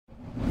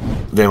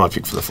They're my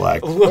pick for the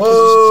flag.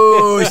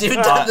 Oh, he's even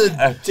done the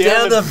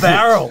down the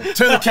barrel.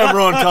 Turn the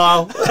camera on,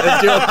 Kyle.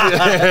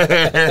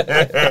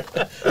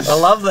 I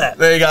love that.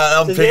 There you go.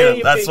 I'm So picking there it.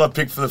 you That's pick- my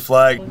pick for the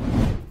flag.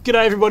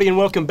 G'day everybody and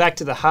welcome back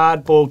to the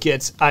Hardball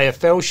Gets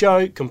AFL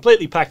show,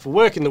 completely packed for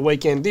work in the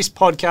weekend. This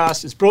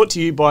podcast is brought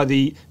to you by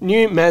the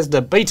new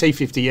Mazda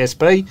BT50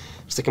 SP.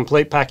 It's the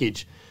complete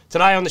package.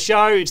 Today on the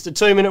show, it's the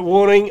 2-minute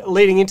warning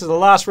leading into the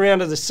last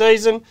round of the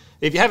season.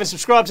 If you haven't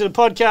subscribed to the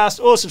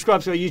podcast or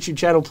subscribed to our YouTube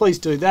channel, please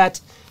do that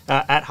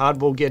at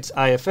Hardball Gets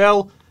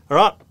AFL. All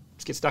right,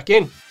 let's get stuck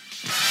in.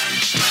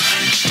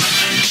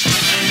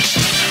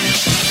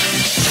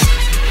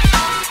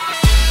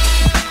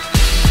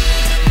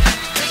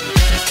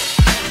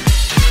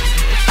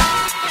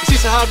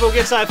 The Hardball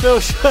Gets AFL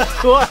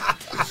show. What?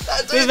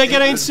 They're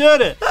going to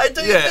insert it. Hey,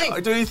 do you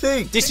think? do you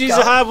think? This is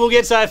the Hardball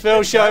Gets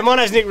AFL show. My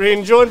name's Nick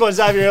Rinn, joined by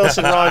Xavier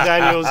Ellison and Ryan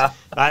Daniels.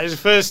 This is the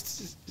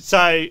first.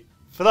 So,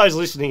 for those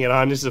listening at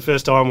home, this is the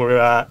first time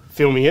we're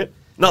filming it.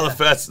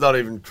 That's not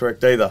even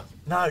correct either.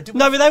 No,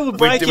 No, but they would We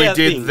break did out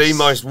things. the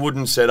most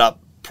wooden setup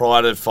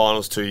prior to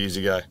finals 2 years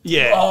ago.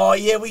 Yeah, Oh,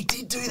 yeah, we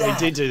did do that.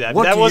 we did do that.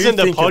 What But that do wasn't you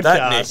the think of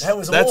that, Nick? podcast. That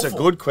was That's awful.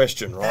 a good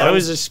question, right? That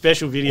was a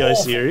special video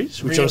Awful.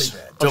 series, which Really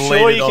I'm bad.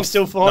 sure you can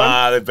still find.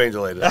 Nah, they've been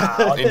deleted. I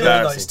burned those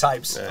Embarrassing.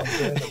 tapes. I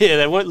burned them. Yeah,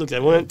 they weren't the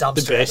Dumpster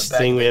at best back.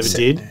 thing we ever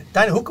did.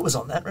 Dana Hooker was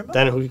on that, remember?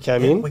 Dana Hooker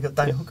came Yeah, in. we got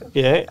Dana Hooker.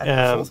 Yeah, Added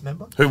a fourth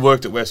member. Who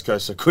worked at West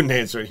Coast, so couldn't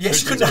answer any Yeah,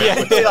 she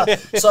questions.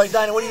 couldn't. So,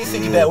 Dana, what do you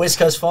think about West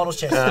Coast finals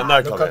chances? no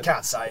Look, I comment.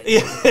 can't say.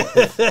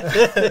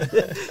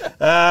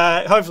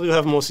 Hopefully we'll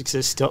have more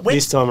success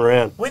this time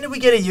around. When did we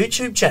get a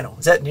YouTube channel?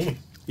 Is that new?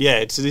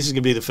 Yeah, so this is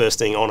going to be the first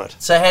thing on it.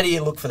 So how do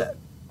you look for that?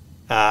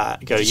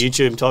 Go to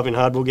YouTube and type in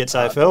Hardball Gets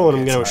AFL, and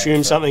I'm going to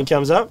assume something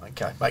comes up.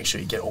 Okay, make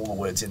sure you get all the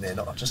words in there,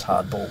 not just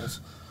hard balls.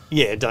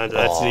 Yeah, don't.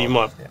 You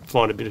might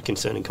find a bit of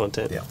concerning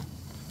content. Yeah.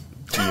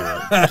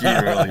 You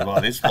really by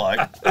this bloke.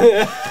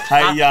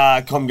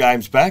 Hey, Com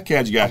Games back.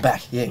 How'd you go?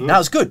 Back, yeah. No, it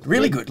was good,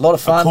 really good. A lot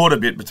of fun. Caught a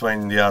bit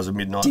between the hours of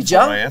midnight Did and you?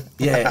 4 a.m.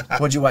 Yeah.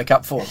 What'd you wake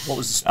up for? What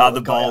was the sport? The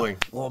that got you? bowling.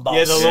 Lawn bowls.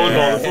 Yeah, the lawn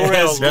bowl, the 4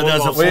 hours. There was a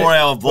lawn bowl.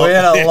 4-hour block. We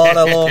had a lot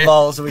of lawn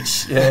bowls,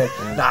 which, no,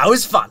 it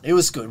was fun. It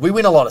was good. We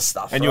win a lot of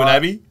stuff. And you and right?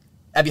 Abby?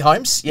 Abby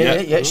Holmes,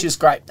 yeah, she was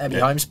great. Abby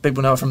Holmes,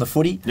 people know her from the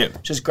footy. Yep.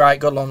 She was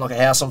great, got along like a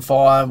house on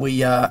fire. We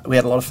had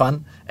a lot of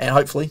fun, and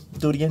hopefully we'll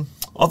do it again.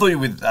 I thought you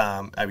were with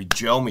Abby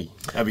Gelmy.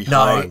 Abby No,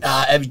 Holmes.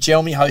 Abby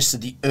Gelmy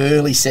hosted the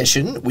early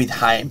session with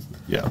Haim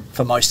Yeah.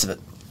 for most of it.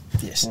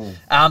 Yes.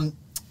 I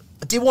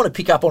did want to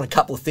pick up on a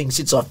couple of things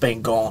since I've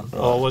been gone.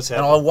 Oh, what's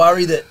And happening? I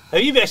worry that,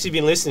 Have you actually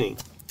been listening?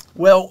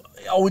 well,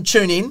 I would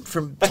tune in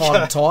from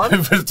time to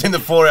time, It's in the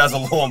 4 hours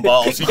of lawn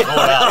bowls. He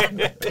caught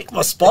up. pick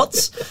my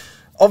spots.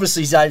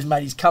 Obviously, Zave's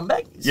made his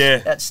comeback. It's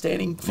Yeah.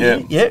 outstanding. For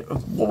yeah.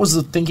 What was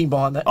the thinking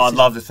behind that? I'd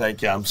love to thank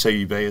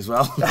CUB as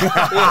well. No,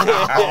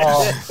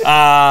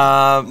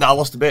 I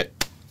lost a bet.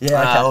 Yeah,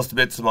 okay. I lost a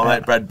bet to my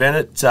mate Brad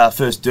Bennett.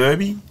 First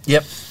derby.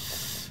 Yep.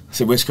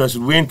 Said West Coast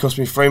would win. Cost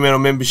me Fremantle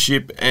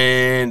membership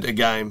and a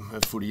game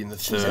of footy in the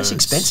third. That's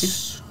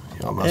expensive.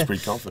 Yeah, I was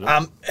pretty confident.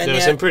 And There were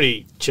now- some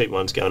pretty cheap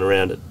ones going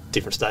around at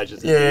different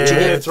stages. Yeah. Did you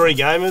get 3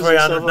 gamers? and 300.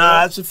 stuff No,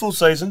 like it's a full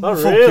season. Oh,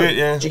 full really? kit,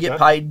 yeah. Did you get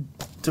paid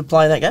to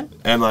play in that game?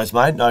 Ammo's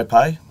mate, no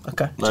pay.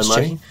 Okay, No just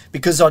money. checking.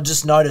 Because I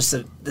just noticed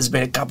that there's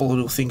been a couple of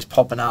little things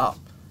popping up.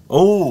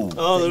 Oh,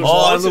 Oh, there was a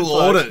loads of little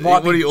folks. audit. Might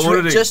What are be you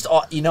auditing? Just, I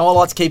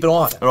like to keep an eye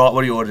on it. All right,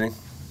 what are you auditing?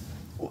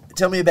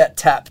 Tell me about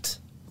Tapped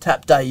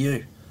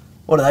AU.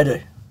 What do they do?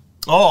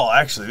 Oh,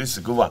 actually, this is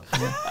a good one.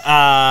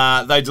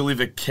 They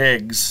deliver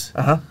kegs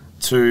Uh-huh.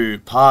 to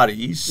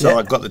parties, so Yeah.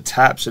 I got the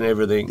taps and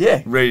everything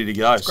Yeah. ready to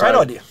go. Great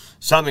idea.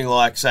 Something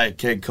like, say, a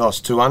keg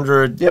costs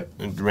 200. Yep.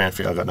 And round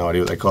figure, I got no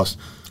idea what they cost.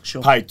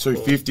 Sure. Pay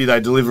 250. They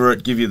deliver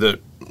it, give you the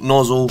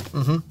nozzle.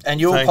 And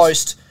you'll Thanks.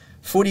 post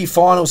footy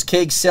finals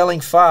kegs selling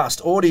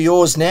fast. Order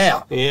yours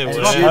now. Yeah, And well,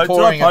 it's did you I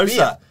pouring a post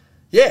beer. that?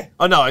 Yeah.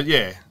 Oh no,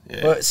 yeah.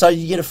 So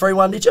you get a free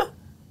one, did you?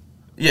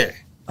 Yeah.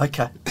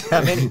 Okay.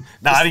 How many?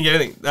 No, I didn't get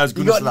anything. That was You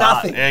goodness got of the heart.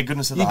 nothing. Yeah,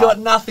 goodness of the You heart. got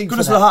nothing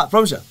Goodness for of the that. heart,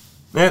 promise you.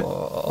 Yeah.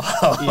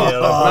 Yeah,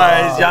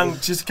 No, it's young,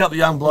 just a couple of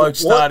young blokes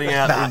starting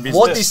out in business.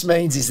 What this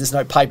means is there's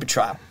no paper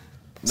trail.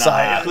 So,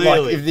 like,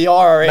 clearly. if the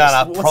IRS,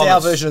 No, what's our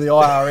promise. version of the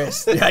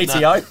IRS? The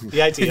ATO?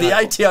 The ATO. If the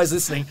ATO's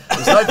listening,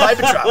 there's no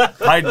paper trail.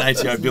 Paid an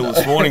ATO bill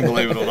this morning,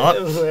 believe it or not.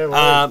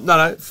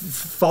 No,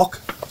 FOC.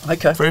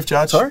 Okay. Free of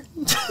charge. Sorry?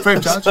 Free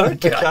of charge.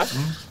 Okay. Okay.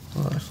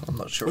 I'm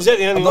not sure. Was that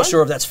the only I'm one? not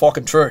sure if that's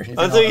fucking true.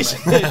 I thought you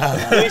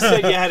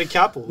said you had a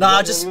couple. No,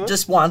 Was that the only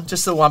just one,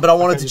 just the one. But I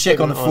wanted to just check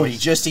on the checking on footy, it.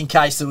 just in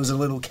case there was a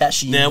little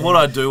cashy. in Now, there. what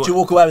I do- Did you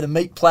walk away with a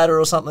meat platter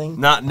or something?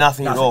 No,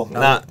 nothing at all.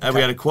 Nothing. No. Okay. And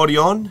we had a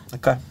quaddie on.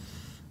 Okay.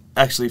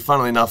 Actually,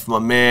 funnily enough, my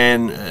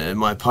man,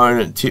 my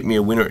opponent, tipped me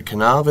a winner at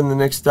Carnarvon the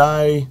next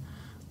day.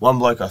 One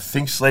bloke, I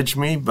think, sledged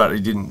me, but he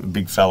didn't. A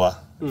big fella.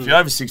 If you're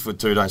over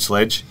 6'2", don't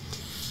sledge.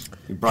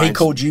 Your He brain's-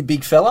 called you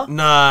big fella?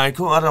 No, I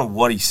don't know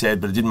what he said,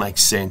 but it didn't make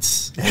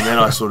sense. And then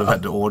I sort of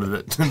had to audit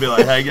it and be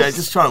like, hey,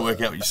 just trying to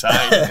work out what you're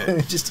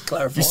saying. Just to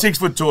clarify. If you're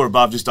 6'2" or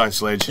above, just don't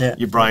sledge. Yeah.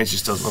 Your brain's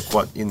just doesn't look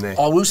quite in there.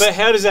 I will But say,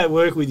 how does that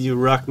work with your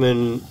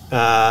ruckman,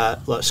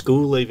 like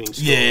school leaving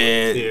school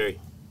Yeah. theory?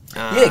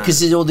 Yeah, because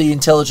there's all the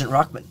intelligent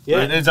ruckman.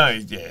 Yeah.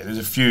 There's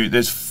a few.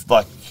 There's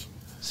like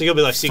So you'll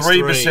be like 6'3".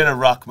 3% of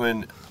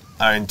ruckmen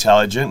are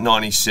intelligent.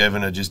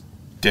 97 are just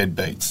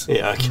deadbeats.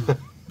 Yeah, okay.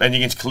 And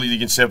you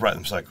can separate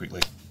them so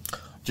quickly.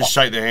 Just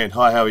shake their hand.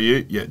 Hi, how are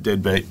you? Yeah,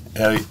 deadbeat.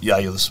 Yeah,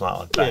 you're the smart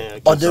one. Bang. Yeah,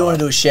 okay. I do want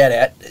to do a shout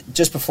out.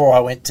 Just before I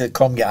went to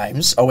Com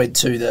Games, I went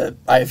to the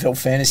AFL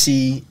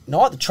Fantasy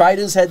Night. The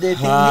Traders had their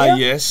thing here.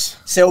 Yes.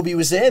 Selby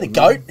was there. The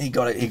goat. He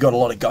got a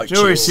lot of goat. Do you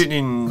know where he's chills. sitting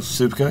in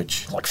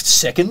Supercoach? Like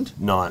second.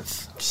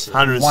 9th.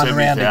 1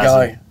 round to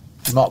go.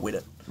 You might win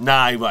it.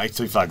 Nah, wait,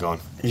 too far gone.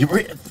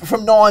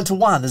 From 9 to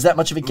 1. There's that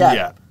much of a gap.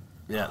 Yeah.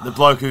 Yeah, the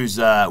bloke who's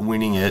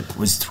winning it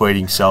was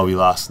tweeting Selby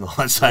last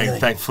night saying, Really?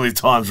 thankfully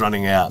time's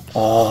running out.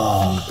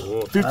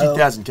 Oh,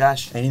 50,000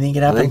 cash. anything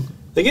can I happen. think.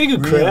 They get a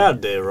good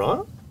crowd there,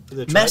 right?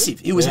 The Massive.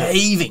 It was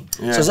heaving.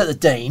 Yeah. So I was at the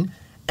Dean,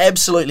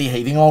 absolutely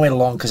heaving. I went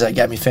along because they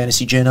gave me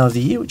Fantasy Journo of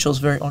the Year, which I was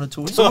very honoured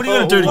to win. So what are you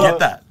going to do to get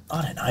that?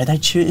 I don't know.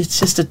 It's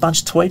just a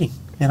bunch of tweeting,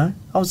 you know.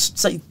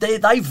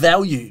 They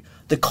value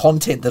the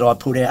content that I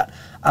put out,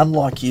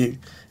 unlike you.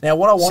 Now,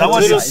 what I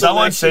want to say,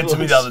 Someone said to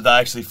me the other day,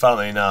 actually,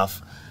 funnily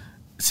enough,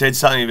 said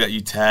something about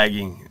you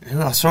tagging.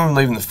 I saw him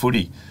leaving the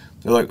footy.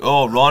 They're like,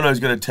 oh,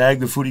 Rhino's going to tag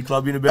the footy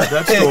club in about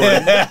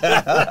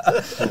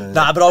that story.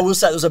 nah, but I will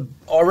say there was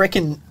I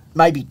reckon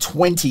maybe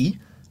 20,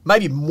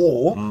 maybe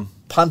more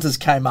punters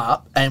came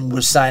up and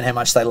was saying how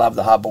much they love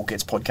the Hardball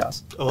Gets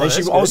podcast. Oh, I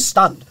that's was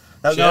stunned.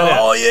 They were Shout going, out.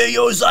 oh yeah,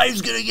 your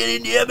Zave's going to get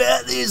in here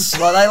about this.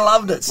 Like, they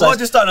loved it. So Well, I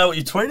just don't know what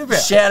you tweet about.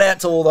 shout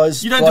out to all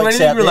those You don't do blokes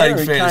anything out there related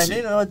who fantasy.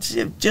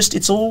 came in.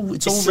 It's all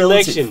relative.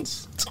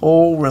 Selections. It's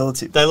all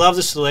relative. They love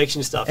the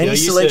selection stuff. Any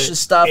selection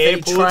stuff,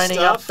 any training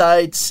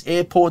updates,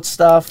 airport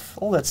stuff,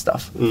 all that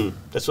stuff.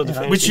 That's what the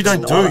fans Which you do.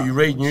 don't do. You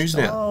read news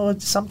now. Oh,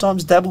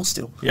 sometimes dabble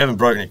still. You haven't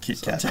broken a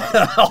Kit Kat.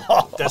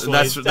 That's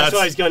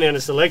why he's going down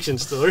to selection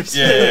stories.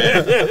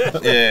 Yeah.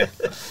 Yeah.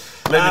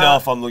 Let me know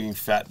if I'm looking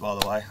fat, by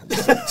the way.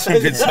 I'm a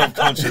bit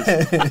self-conscious.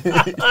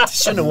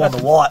 Shouldn't have won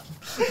the white.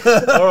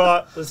 All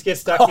right, let's get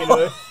stuck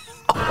into it.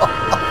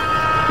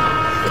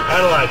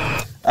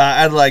 Adelaide.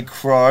 Adelaide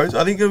Crows.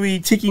 I think they'll be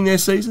ticking their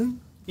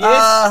season.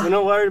 Yes, we're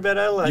not worried about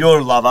Adelaide. You're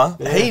a lover.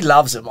 He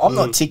loves them. I'm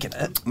not ticking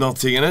it. Not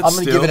ticking it. I'm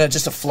going to give it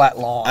just a flat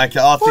line. Okay,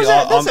 I think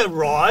That's a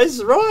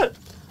rise, right?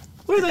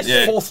 What are they?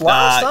 yeah, fourth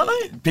last, aren't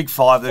they? Pick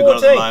 5 they've got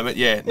at the 14. moment.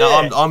 Yeah.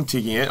 No, Yeah. I'm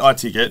ticking it. I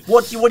tick it.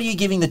 What are you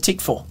giving the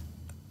tick for?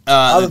 The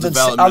Other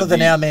development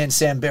than of our man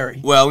Sam Berry.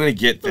 Well, I'm going to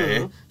get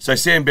there. So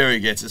Sam Berry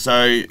gets it. So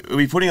are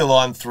we putting a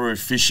line through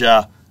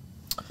Fisher,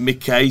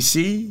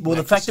 McCasey? Well,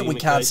 the fact that we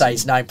can't say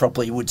his name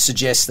properly would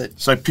suggest that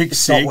So pick it's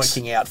 6. not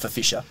working out for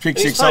Fisher. Pick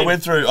He's 6. I played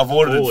went through. I've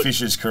audited forward.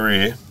 Fisher's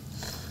career.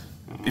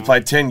 He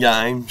played 10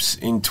 games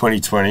in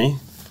 2020.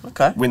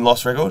 Okay.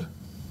 Win-loss record?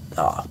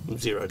 Oh,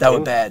 0. they were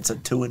bad. So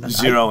 2 and 8.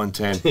 0 and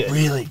 10.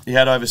 Really? He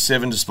had over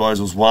 7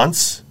 disposals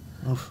once.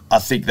 I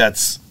think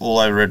that's all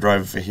over Red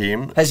Rover for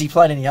him. Has he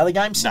played any other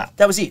games? Nah.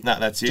 That was it. Nah,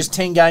 that's it. Just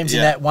 10 games in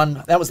Yeah. that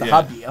one. That was the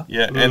hub year.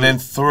 Yeah, and then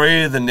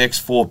 3 of the next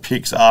 4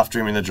 picks after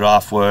him in the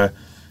draft were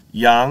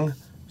Young,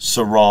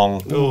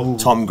 Sarong,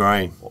 Tom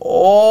Green.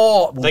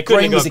 Oh, well, They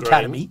couldn't Green have was got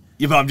academy.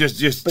 Yeah, but I'm just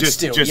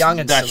still, Young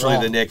and naturally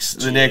Sarong.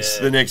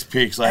 the next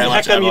picks. Like How how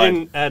much come you Adelaide?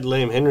 didn't add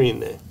Liam Henry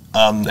in there?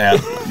 Out.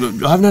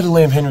 Look, I haven't had a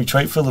Liam Henry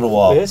treat for a little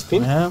while. Yes,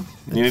 Pin. Yeah.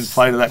 You need to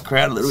play to that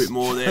crowd a little bit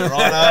more there,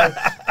 right?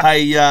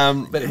 Hey,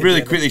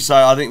 really quickly, so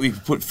I think we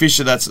put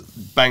Fisher. That's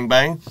bang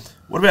bang.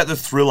 What about the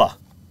Thriller?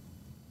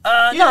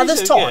 No,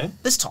 there's he's time. okay.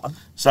 There's time.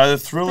 So the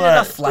Thriller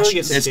Enough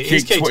flashes. He's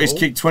it's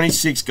kicked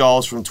 26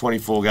 goals from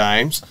 24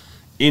 games.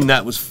 In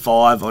that was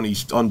 5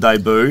 on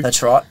debut.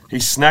 That's right. He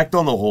snacked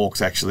on the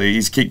Hawks, actually.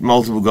 He's kicked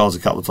multiple goals a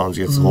couple of times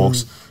against the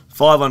Hawks.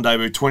 5 on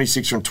debut,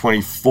 26 from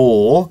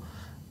 24.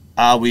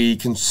 Are we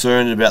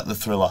concerned about the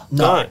Thriller?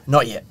 No, No.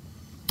 not yet.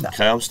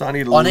 Okay, I'm starting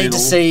to get a I little... need to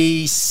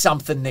see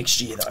something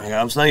next year, though.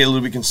 Yeah, I'm starting to get a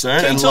little bit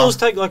concerned. King And Tools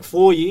take like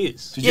 4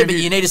 years. Yeah, but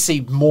you need to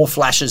see more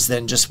flashes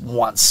than just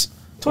once.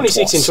 or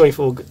 26 and twice.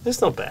 24.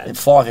 That's not bad. And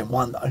 5 in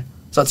 1, though.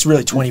 So it's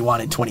really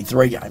 21 in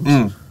 23 games.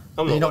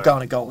 I'm You're not worried. going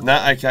to goal.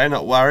 No, okay,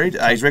 not worried.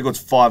 His record's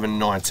 5 and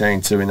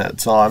 19 too in that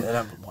time. Yeah,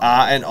 don't worry.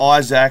 And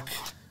Isaac,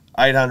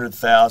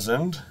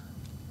 800,000.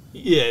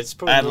 Yeah, it's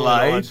probably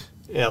Adelaide.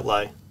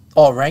 Outlay.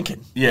 Oh,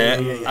 Rankin. Yeah,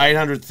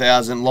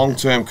 800,000,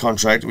 long-term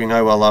contract. We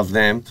know I love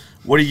them.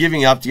 What are you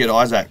giving up to get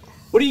Isaac?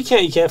 What do you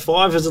count? You count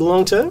 5 as a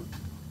long term?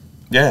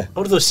 Yeah, I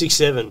would have thought 6,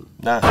 7.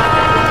 no.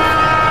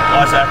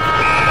 Isaac,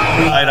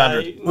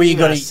 800. Well, you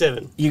got to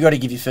 7. you got to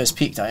give your first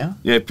pick, don't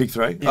you? Yeah, pick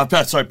 3.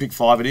 Sorry, pick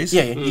 5 it is.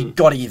 Yeah, you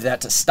got to give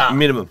that to start.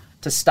 Minimum.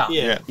 To start.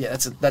 Yeah. Yeah,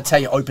 that's how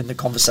you open the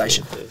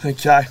conversation.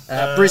 Okay.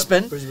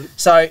 Brisbane.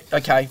 So,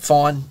 okay,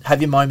 fine.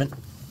 Have your moment.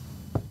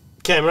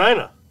 Cam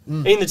Rayner.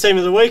 In the team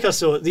of the week, I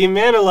saw it. The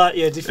amount of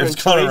different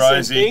It's Connor tweets and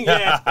Rosie. things,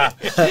 yeah.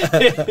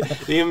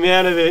 The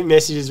amount of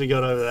messages we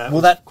got over that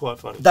Well, was that quite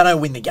funny. They don't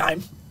win the game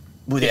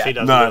If without he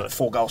doesn't No. do it.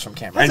 4 goals from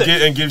Cameron.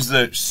 And gives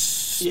the...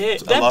 Yeah, I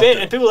that loved Ben,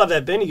 it. and people love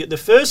that Benny. The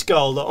first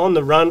goal on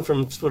the run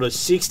from sort of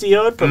 60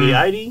 odd, probably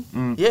 80.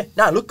 Yeah,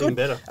 no, look Even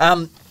good.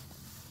 better.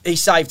 He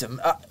saved them.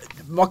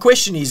 My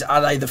question is, are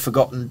they the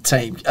forgotten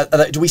team?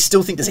 Do we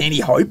still think there's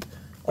any hope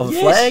of a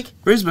Yes. flag.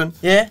 Brisbane.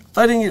 Yeah.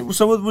 They didn't.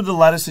 So what would the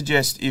ladder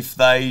suggest if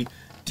they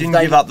didn't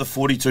they- give up the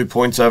 42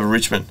 points over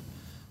Richmond?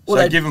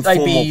 Well, so give them they'd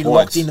 4 more be points.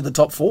 locked into the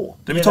top 4.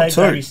 They'd be top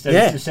 2.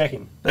 Yeah. the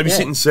second. They'd be Yeah.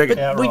 sitting second.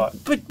 Yeah. right.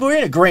 But we're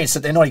in agreement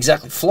that they're not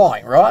exactly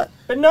flying, right?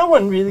 But no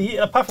one really,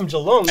 apart from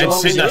Geelong. And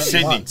Geelong Sydney, really-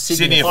 Sydney,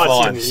 Sydney are are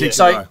flying. Sydney, Six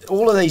yeah. in a So row.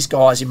 all of these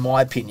guys, in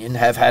my opinion,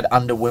 have had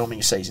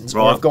underwhelming seasons. Or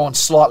Right. have gone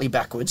slightly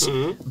backwards.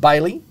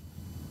 Bailey,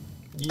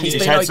 he's He's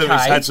been had some, okay.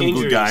 he's had some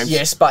Injuries. good games.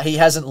 yes, but he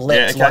hasn't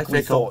leapt Yeah, okay, like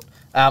we fair call.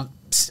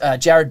 thought.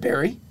 Jared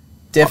Berry,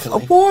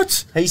 definitely.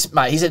 What?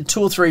 He's had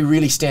 2 or 3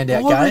 really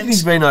standout I reckon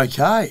he's games. been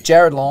okay.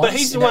 Jared Lyons. But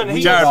he's the in that one-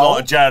 weird Jared role.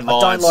 Lyons- Jared I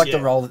don't Lyons, like yeah.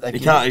 the role that they He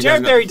give can't. him. He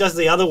Jared doesn't- Berry does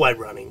the other way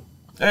running.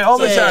 Yeah,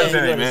 I'm a Yeah, Jared yeah,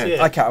 Berry yeah. man.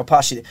 Yeah. Okay, I'll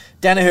pass you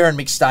there. Danaher and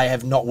McStay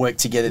have not worked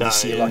together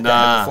this No, year yeah. like they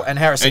have before. And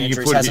Harrison you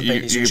Andrews put, hasn't you,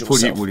 been his you usual put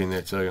self. Hitwood in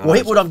there too. Well,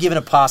 Hitwood I'm giving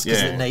a pass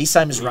because Yeah. of the knee,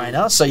 same as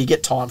Rayner, so you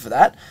get time for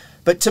that.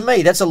 But to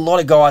me, that's a lot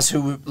of guys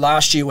who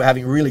last year were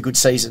having really good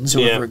seasons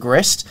who Yeah. have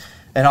regressed.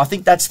 And I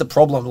think that's the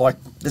problem. Like,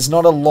 there's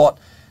not a lot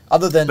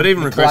other than But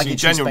even McCluggage, regressing,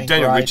 who's Daniel, been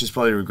Daniel great. Rich has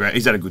probably regret.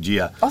 He's had a good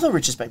year. I thought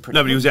Rich has been pretty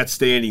No, but he good. was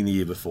outstanding the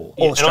year before.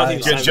 All And I think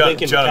Australians. so. Yeah,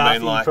 Lincoln do you know what I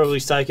mean? McCarthy Like- probably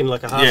taken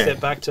like a half step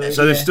back too.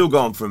 So they've Yeah. still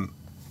gone from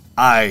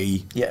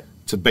A Yeah.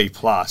 to B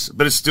plus,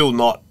 but it's still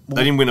not.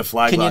 They didn't win a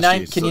flag Can you last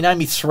name year. Can you name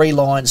me 3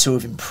 lines who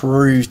have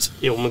improved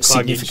Yeah, well, McCluggage.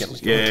 significantly?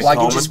 Yeah, McCluggage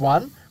Coleman. is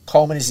one,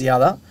 Coleman is the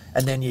other,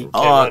 and then you.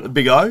 Oh,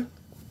 Big O.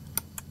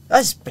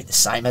 That's been the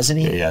same, hasn't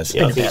he? Yeah, he has.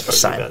 Yeah, I Been think about the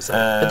it's same. probably about the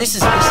same. But this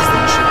is the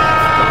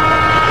issue.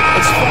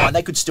 It's fine.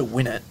 They could still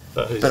win it,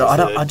 But who's but the I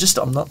don't. third?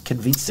 I'm not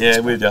convinced. at Yeah,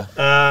 this with point.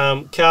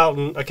 you.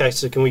 Carlton. Okay,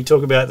 so can we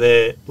talk about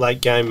their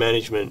late game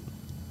management?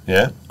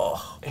 Yeah.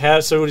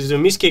 So it is a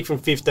miss kick from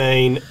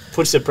 15,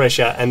 puts the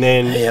pressure, and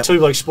then Yep. 2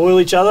 blokes spoil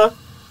each other,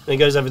 and it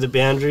goes over the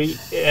boundary.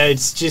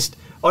 It's just,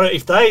 I don't,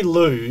 if they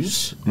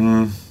lose,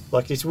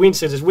 like this win,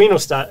 so there's win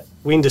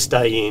to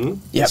stay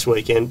in Yep. this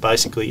weekend,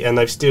 basically, and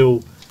they've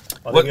still.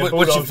 I think the What's your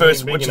Bulldogs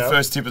first? been What's big your enough.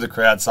 first tip of the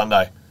crowd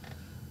Sunday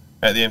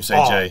at the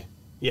MCG? Oh,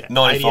 yeah,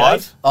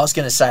 95. I was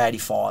going to say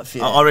 85.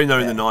 Yeah. I reckon they're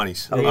in the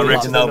 90s. Yeah. I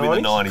reckon they'll be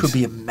in the 90s? 90s. Could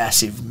be a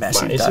massive,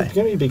 massive 88. Mate, it's day.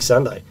 going to be a big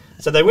Sunday.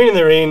 So they win and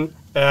they're in.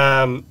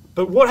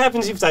 But what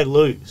happens if they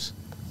lose?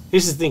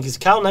 This is the thing, because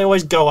Carlton, they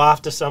always go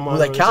after someone.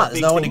 Well, they or it's a can't.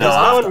 big There's no one thing. to go There's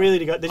no after. one really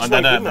to go. They I just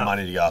don't not good have the enough.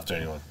 money to go after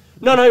anyone.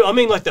 No, I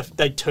mean like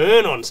they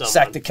turn on someone.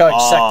 Sack the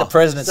coach, sack the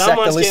president, sack the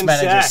Someone's list getting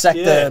manager, sacked, sack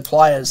yeah. the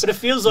players. But it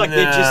feels like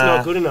they're just Nah.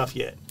 not good enough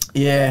yet.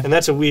 Yeah. And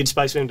that's a weird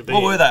space for them to be What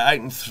in. were they?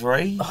 8 and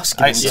 3, I was 8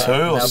 gonna and say, 2, they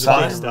or were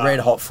something. playing red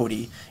hot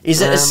footy.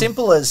 Is it as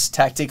simple as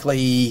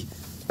tactically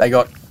they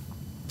got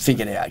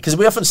figured out? Because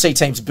we often see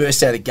teams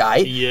burst out of the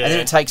gate, Yeah. and then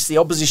it takes the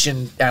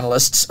opposition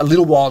analysts a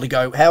little while to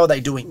go, how are they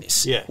doing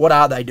this? Yeah. What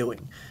are they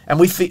doing? And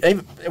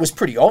it was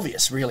pretty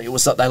obvious, really. It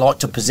was that they like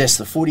to possess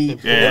the footy.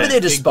 Remember their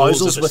Big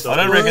balls disposals at were the start.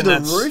 I don't through reckon the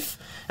that's- roof,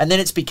 and then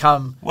it's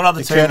become What other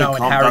the team in the Curnow and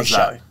comp Harry does show.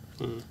 that?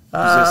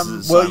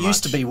 Possesses Well, so it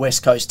used to much. be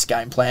West Coast's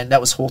game plan. That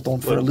was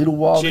Hawthorn for a little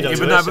while. She there. does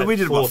Yeah, but worse no, but we at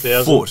did it by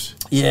 4,000. foot.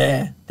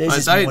 Yeah, there's Mate,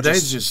 just they more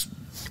just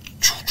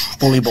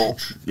bully ball.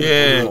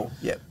 Yeah. Bully.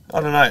 Yep. I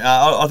don't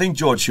know. I think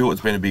George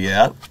Hewitt's been a big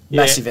out.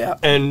 Yeah, Massive out.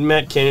 And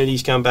Matt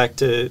Kennedy's come back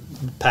to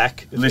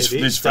pack. a Liz fair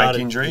bit. Frank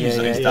Started- injury. Yeah,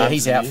 He's yeah, done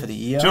he's out for the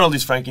year. Do you know what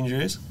Liz Frank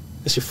injury is?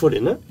 It's your foot,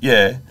 isn't it?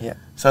 Yeah. Yeah.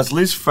 So it's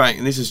Liz Frank,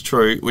 and this is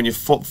true. When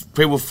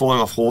people were falling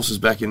off horses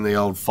back in the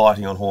old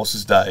fighting on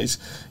horses days,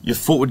 your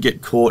foot would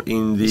get caught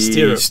in the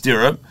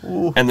stirrup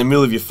and the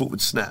middle of your foot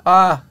would snap.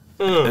 And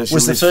it's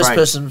Was the Liz first Frank.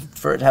 person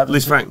for it to happen?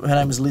 Liz Frank. Her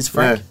name was Liz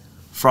Frank. Yeah.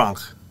 Frank.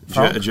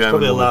 Frank? A German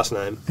Probably a woman. last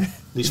name.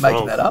 This You're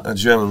making that up. A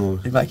German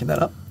woman. You're making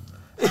that up.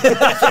 No,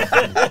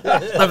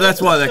 but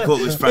that's why they call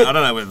it Liz Frank. I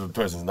don't know whether the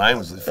person's name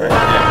was Liz Frank.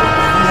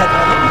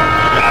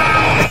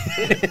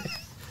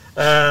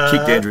 Yeah.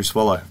 Kicked Andrew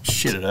Swallow.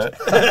 Shit, it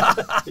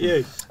hurt.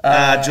 You.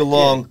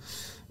 Geelong.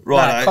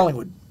 Right. No,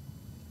 Collingwood.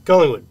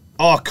 Collingwood.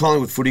 Oh,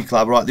 Collingwood Footy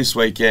Club, right, this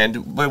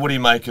weekend. What do you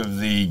make of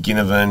the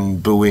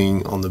Ginnivan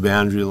booing on the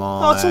boundary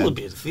line? Oh, it's all a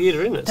bit of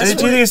theatre, isn't it? Do you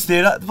think it's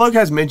theatre? The bloke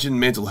has mentioned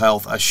mental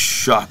health a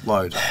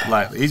shitload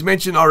lately. He's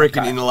mentioned, I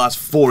reckon, in the last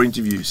 4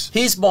 interviews.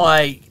 Here's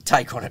my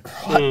take on it,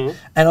 right?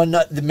 And I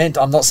know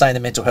I'm not saying the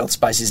mental health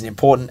space isn't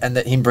important, and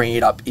that him bringing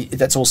it up,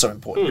 that's also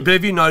important. But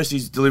have you noticed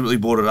he's deliberately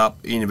brought it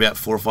up in about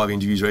 4 or 5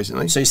 interviews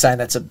recently? So you're saying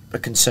that's a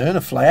concern,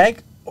 a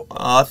flag?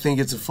 I think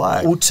it's a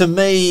flag. Well, to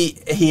me,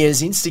 he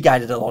has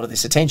instigated a lot of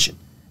this attention.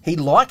 He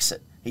likes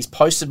it. He's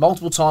posted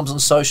multiple times on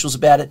socials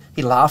about it.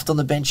 He laughed on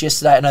the bench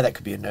yesterday. I know that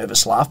could be a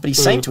nervous laugh, but he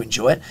seemed to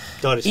enjoy it.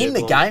 In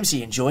the games,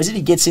 he enjoys it.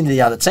 He gets into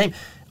the other team.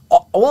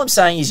 All I'm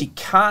saying is you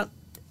can't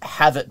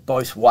have it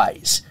both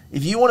ways.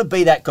 If you want to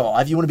be that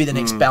guy, if you want to be the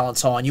next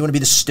Ballantyne, you want to be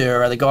the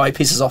stirrer, the guy who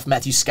pisses off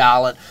Matthew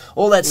Scarlett,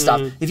 all that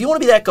stuff. If you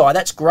want to be that guy,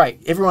 that's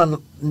great.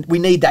 We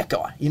need that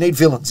guy. You need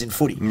villains in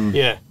footy.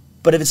 Yeah.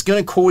 But if it's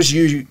going to cause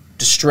you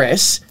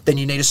distress, then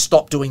you need to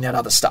stop doing that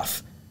other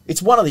stuff.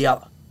 It's one or the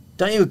other.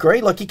 Don't you agree?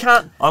 Like you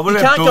can't. What you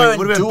about can't go and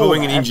booing, do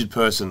an that. injured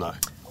person, though?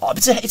 Oh,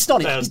 it's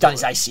not. He's done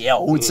his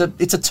ACL.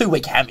 It's a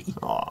 2-week hammy.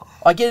 Oh.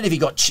 I get it if he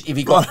got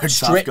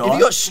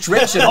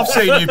stretched. I've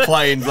seen you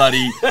playing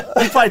you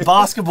played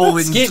basketball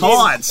in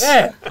tights.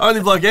 Yeah.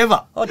 Only bloke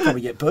ever. I'd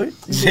probably get booed.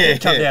 Yeah.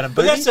 Come down and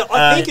boo. But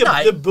I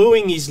think the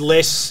booing is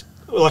less,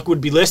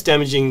 would be less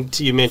damaging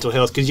to your mental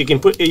health because you can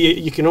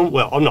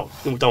well, don't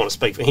want to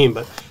speak for him,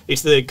 but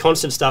it's the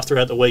constant stuff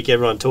throughout the week,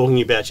 everyone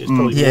talking about you. It's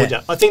probably more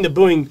I think the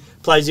booing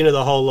plays into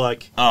the whole,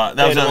 that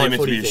was only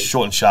meant to be a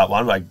short and sharp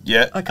one, but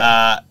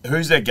Okay.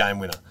 Who's their game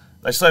winner?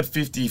 They slowed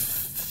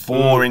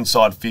 54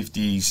 inside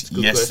 50s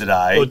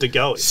yesterday. Or De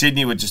Goey.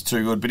 Sydney were just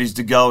too good, but is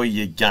De Goey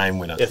your game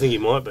winner? Yeah, I think he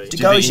might be. De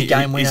Goey's your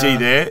game winner. Is he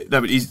there?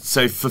 No, but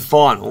so for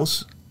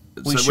finals,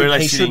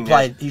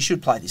 he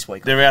should play this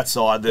week. They're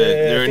outside.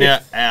 They're now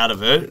out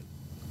of it.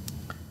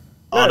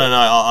 I don't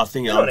know. I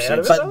think They're not out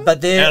of it, but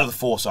they're out of the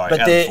four. Sorry,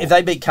 but if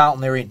they beat Carlton,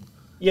 they're in.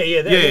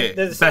 Yeah.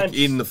 They're the same. Back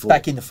in the four.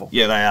 Back in the four.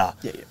 Yeah, they are.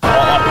 Yeah.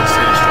 I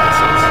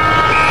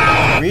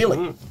can see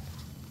Really?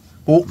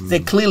 Well, they're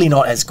clearly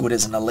not as good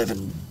as an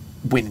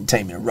 11-winning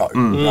team in a row,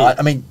 right?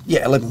 I mean,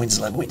 11 wins,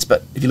 11 wins,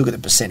 but if you look at the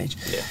percentage.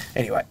 Yeah.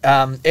 Anyway,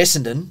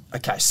 Essendon,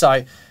 okay,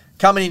 so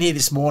coming in here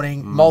this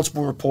morning,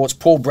 multiple reports,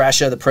 Paul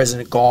Brasher, the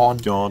president, gone.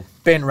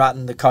 Ben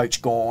Rutten, the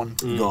coach, gone.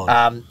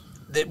 Gone.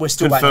 We're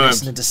still waiting for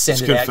Essendon to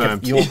send it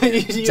out.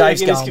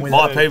 Dave's going with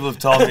My it. people have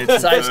told me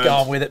it's Dave's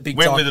going with it big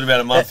time. Went with it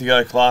about a month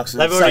ago, Clarkson.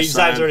 Dave's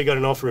already got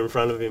an offer in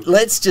front of him.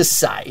 Let's just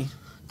say...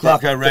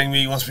 Clarko rang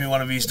me, he wants me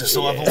one of his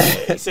disciples.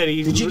 He said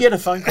Did you get a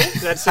phone call?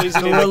 That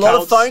season There were a lot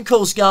of phone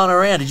calls going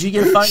around. Did you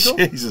get a phone call?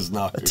 Jesus,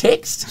 no. A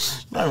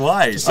text? No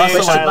way. Sam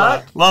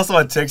Taylor. Last time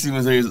I texted him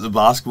was when he was at the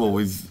basketball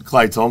with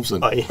Clay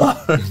Thompson. Oh,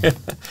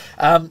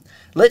 yeah.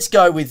 Let's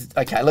go with,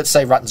 let's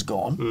say Rutten's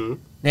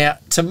gone. Now,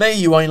 to me,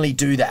 you only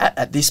do that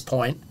at this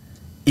point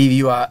if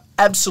you are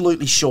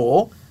absolutely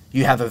sure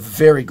you have a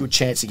very good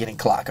chance of getting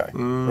Clarko,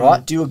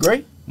 right? Do you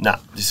agree? No,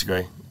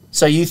 disagree.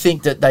 So you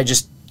think that they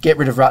just get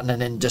rid of Rutten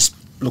and then just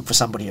look for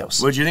somebody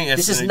else? Well, do you think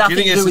this has nothing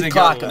to do with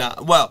Clarko?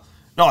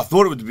 No, I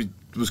thought it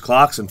was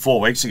Clarkson 4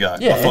 weeks ago.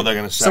 Yeah. I thought they were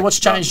going to sack. So what's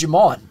changed your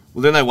mind?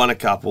 Well, then they won a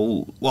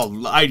couple.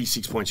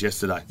 86 points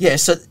yesterday. Yeah,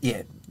 so,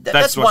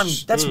 that's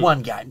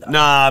one game, though.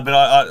 Nah,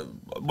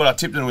 but I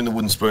tipped them to win the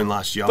wooden spoon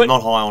last year. I'm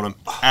not high on them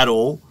at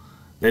all.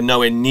 They're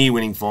nowhere near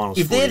winning finals.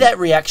 If they're that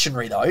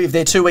reactionary, though, if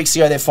they're 2 weeks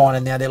ago they're fine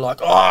and now they're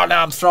like, oh, no,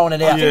 I'm throwing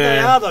it out. I think they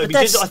are, though,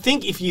 because I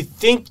think if you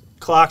think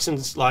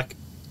Clarkson's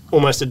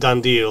almost a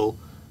done deal,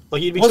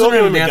 you'd be talking to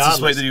him announced regardless.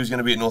 this week that he was going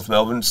to be at North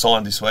Melbourne,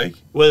 signed this week.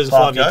 Well, there's a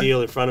 5-year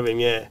deal in front of him,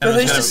 yeah. But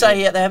who's to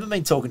say they haven't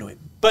been talking to him?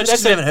 But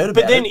that's haven't heard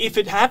about it. But then if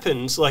it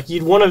happens,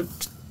 you'd want to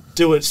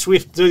do it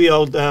swift, do the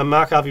old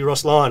Mark Harvey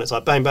Ross line. It's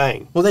like bang,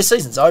 bang. Well, their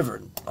season's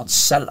over on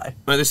Saturday.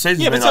 But the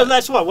season's but so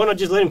that's why. Why not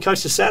just let him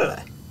coach to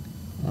Saturday?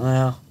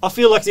 Well, I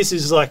feel like this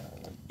is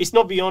it's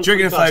not beyond. Do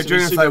you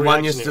reckon if they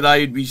won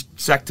yesterday, you'd be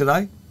sacked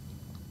today?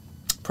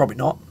 Probably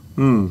not.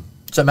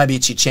 So maybe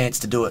it's your chance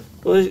to do it.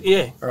 Well,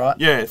 yeah. Right?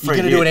 Yeah, you're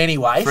going to do it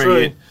anyway.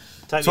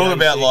 It's all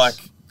about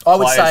I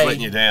would say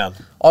letting you down.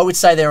 I would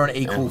say they're on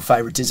equal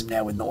favouritism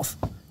now with North.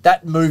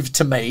 That move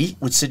to me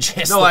would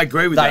suggest. No, I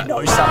agree with they that.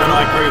 Know something. And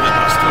I agree with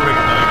that. I still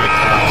reckon they'll get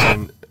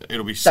Clarkson.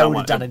 It'll be they would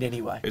have done it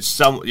anyway.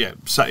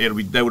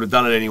 They would have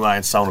done it anyway,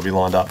 and someone will be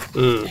lined up.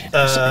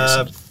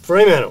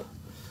 Fremantle.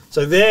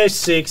 So they're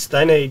 6.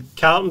 They need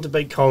Carlton to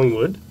beat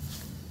Collingwood,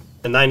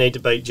 and they need to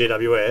beat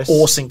GWS.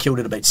 Or St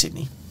Kilda to beat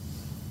Sydney.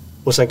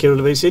 Or St Kilda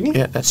to beat Sydney?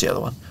 Yeah, that's the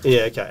other one.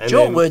 Yeah, okay. And do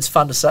you know what word's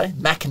fun to say?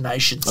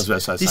 Machinations. I was about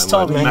to say this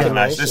time of year.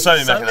 There's so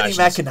many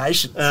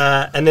machinations.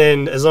 And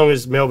then as long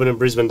as Melbourne and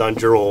Brisbane don't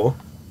draw,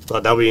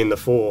 they'll be in the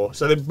 4.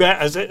 So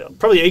they're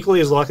probably equally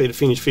as likely to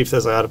finish 5th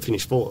as they are to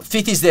finish 4th.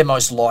 5th is their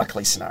most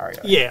likely scenario.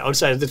 Yeah, I would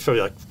say that's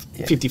probably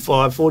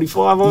 55-45,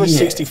 almost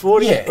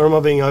 60-40. Yeah. Or am I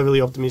being overly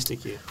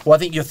optimistic here? Well, I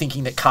think you're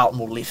thinking that Carlton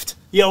will lift.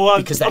 Yeah, well,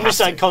 because I'm just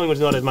saying Collingwood's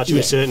not as much of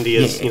a certainty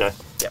as,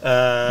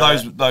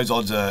 those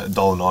odds are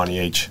 $1.90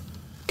 each.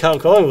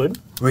 Collingwood?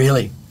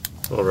 Really?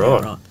 All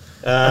right.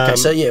 Okay,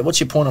 so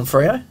what's your point on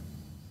Freo?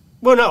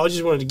 Well, no, I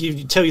just wanted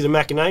to tell you the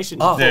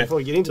machinations before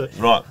we get into it.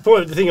 Right.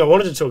 Probably the thing I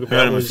wanted to talk about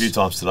Heard him a few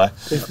times today.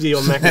 The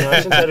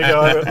machinations. Had to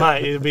go over it,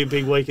 mate. It'll be a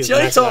big week. It's the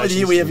only time of the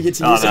year we ever get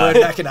to use the word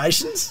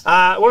machinations.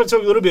 I want to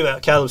talk a little bit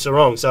about Caleb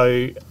Sarong.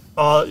 So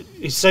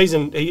his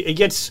season, he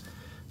gets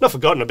not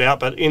forgotten about,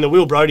 but in the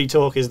Will Brodie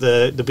talk is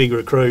the big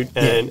recruit,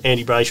 and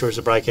Andy Brayshaw is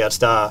a breakout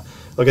star.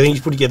 I think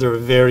he's put together a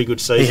very good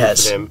season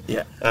for them.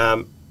 Yeah.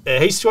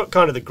 He's got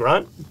kind of the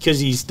grunt because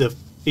he's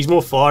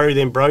more fiery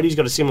than Brodie. He's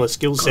got a similar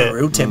skill set.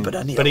 Real tempered,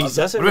 hasn't he? But he's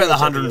doesn't. What about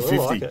the 150?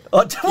 Like it.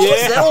 What's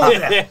that all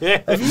about?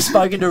 Have you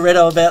spoken to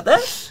Redo about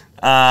that?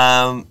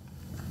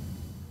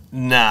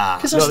 Nah.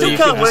 Because I still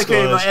can't work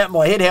out in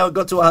my head how it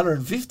got to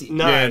 150.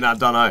 No. Yeah, no,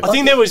 don't know. I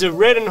think there was a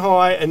Redden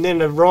high and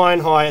then a Ryan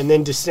high and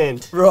then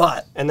Descent.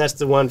 Right. And that's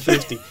the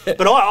 150.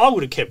 But I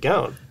would have kept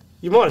going.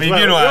 You might as well.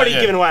 You've already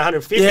given away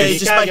 150. Yeah, you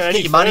just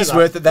get your money's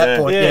worth at that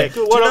point. Yeah,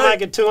 cool. Why not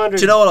make it 200?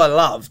 Do you know what I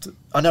loved?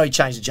 I know he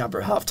changed the jumper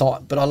at half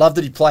time, but I loved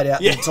that he played out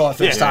the entire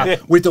first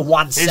half with the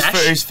one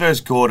sash. His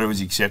first quarter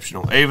was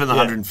exceptional. Even the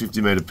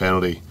 150-metre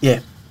penalty. Yeah.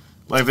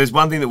 Like, if there's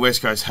one thing that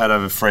West Coast had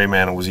over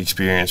Fremantle was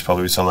experience,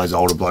 probably with some of those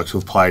older blokes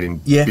who've played in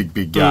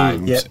big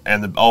games. Yeah.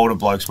 And the older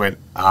blokes went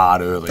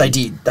hard early. They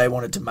did. They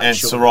wanted to make and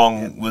sure. And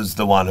Sarong was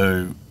the one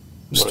who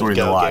stood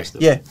in the way.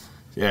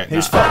 Yeah. He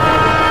was fun.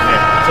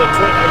 So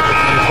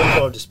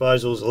 25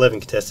 disposals,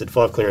 11 contested,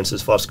 5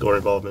 clearances, 5 score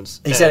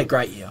involvements. He's had a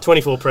great year.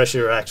 24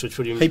 pressure acts, which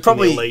put him he's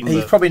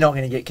probably not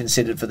going to get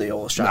considered for the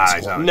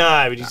All-Australian squad.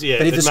 No, but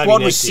if the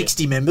squad was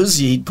 60 members,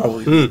 he'd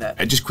probably win that.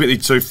 And just quickly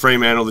to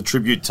Fremantle, the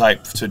tribute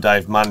tape to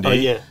Dave Mundy. Oh,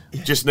 yeah.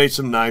 Just need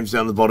some names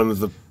down the bottom of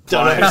the... They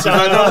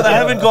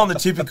haven't gone the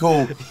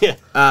typical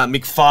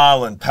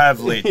McFarlane,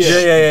 Pavlich,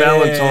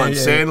 Valentine,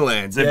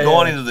 Sandlands. They've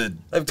gone into the...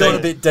 They've gone a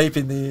bit deep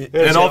in the...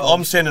 And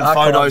I'm sending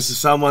photos to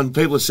someone.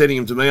 People are sending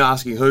them to me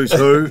asking who's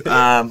who.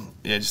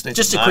 Just need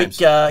just some a quick, names.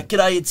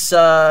 g'day, it's...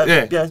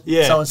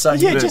 someone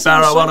saying...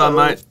 Barrow, well done,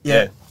 mate.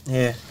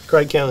 Yeah.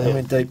 Great count. They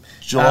went deep.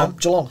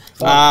 Geelong.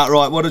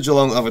 Right, what did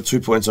Geelong... I've got 2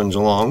 points on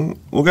Geelong.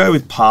 We'll go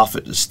with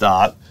Parfitt to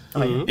start.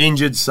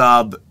 Injured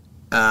sub...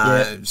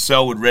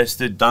 Selwood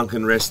rested,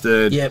 Duncan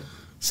rested. Yep.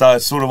 So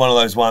it's sort of one of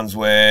those ones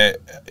where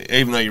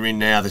even though you're in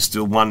now, there's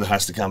still one that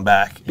has to come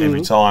back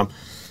every time.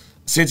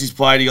 Since he's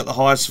played, he got the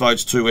highest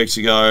votes 2 weeks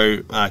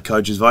ago,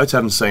 coaches' votes.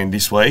 Haven't seen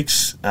this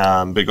week's,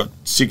 but he got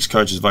 6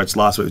 coaches' votes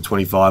last week with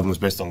 25 and was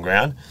best on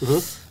ground.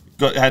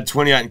 Had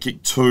 28 and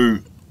kicked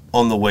 2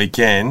 on the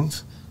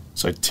weekend.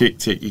 So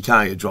tick. You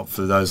can't get dropped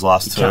for those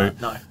last two.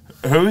 No.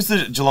 Who is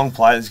the Geelong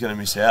player that's going to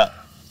miss out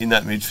in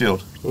that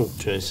midfield? Oh,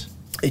 jeez.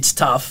 It's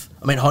tough.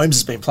 I mean, Holmes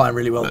has been playing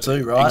really well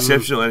too, right?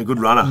 Exceptional and a good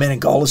runner.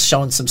 Meningola's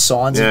showing some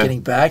signs of getting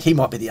back. He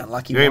might be the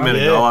unlucky one.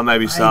 Meningola,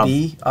 maybe sub.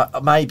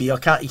 Maybe. You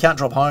can't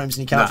drop Holmes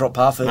and you can't drop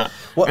Parfitt.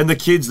 No. And the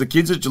kids at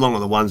Geelong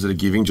are the ones that are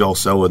giving Joel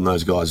Selwood and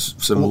those guys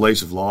some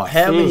lease of life.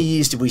 How many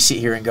years did we sit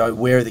here and go,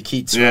 where are the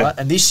kids, right?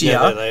 And this year,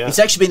 it's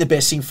actually been the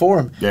best thing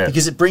for them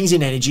because it brings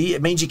in energy.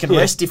 It means you can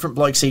rest different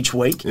blokes each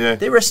week. Yeah.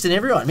 They're resting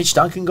everyone. Mitch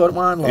Duncan got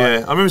one. I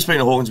remember speaking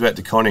to Hawkins about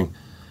DeConning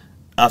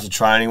after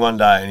training one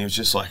day, and he was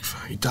just like,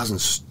 he doesn't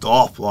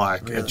stop,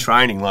 at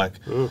training,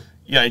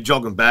 he'd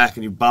jog him back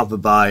and he'd bump a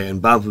bay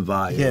and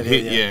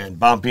hit you and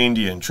bump into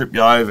you and trip you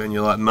over, and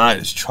you're like, mate,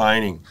 it's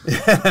training.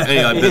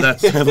 Anyway, but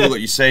that's have a look what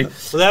you see. Well,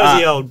 that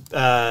was the old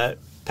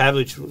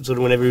Pavlich, sort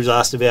of whenever he was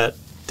asked about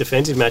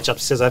defensive matchups,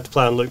 he says, I have to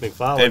play on Luke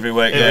McFarlane. Every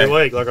week,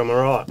 like I'm all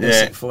right.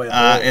 Yeah.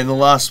 And the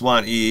last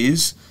one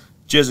is...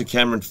 Jezza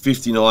Cameron,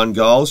 59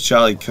 goals.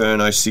 Charlie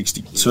Curnow,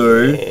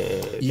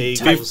 62. You'd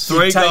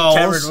 3 take goals.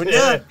 Cameron, wouldn't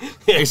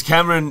you? Is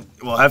Cameron...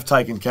 Well, I have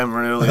taken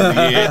Cameron earlier in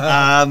the year.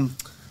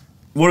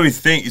 What do we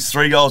think? Is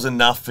 3 goals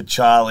enough for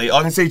Charlie?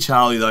 I can see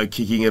Charlie, though,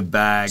 kicking a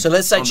bag. So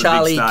let's say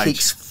Charlie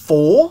kicks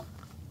 4.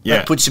 Yeah.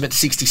 That puts him at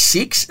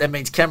 66. That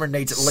means Cameron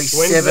needs at least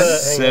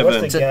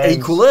seven to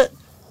equal it.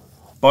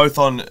 Both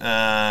on...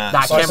 Cameron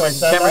goes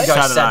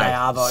Saturday,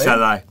 Arvo.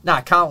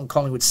 Saturday. Carlton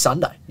Collingwood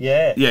Sunday.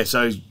 Yeah,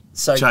 so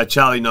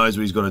Charlie knows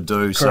what he's got to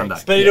do Sunday.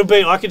 But it'll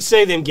be... I could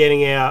see them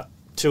getting out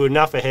to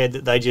enough ahead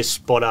that they just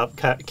spot up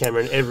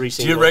Cameron every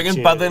single... Do you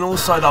reckon? But then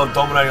also they were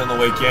dominating on the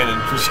weekend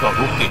and Chris Scott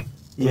hooked him.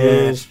 Yeah,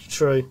 it's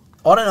true.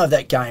 I don't know if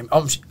that game...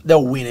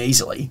 they'll win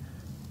easily,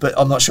 but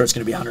I'm not sure it's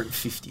going to be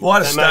 150. Well,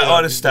 I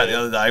had a stat the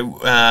other day.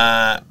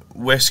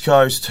 West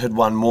Coast had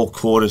won more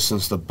quarters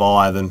since the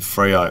bye than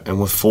Freo and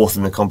were 4th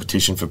in the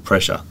competition for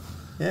pressure.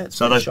 Yeah,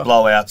 so those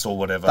blowouts or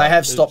whatever. They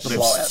have stopped the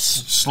blowouts.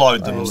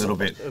 Slowed them a little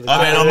bit. I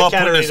mean, I'm not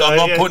putting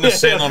a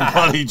cent on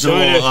bloody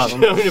Geelong. I'm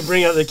going to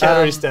bring up the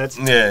calorie stats.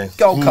 Yeah.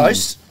 Gold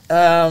Coast.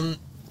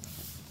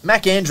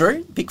 Mac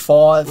Andrew, pick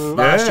 5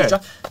 last year.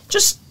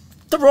 Just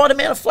the right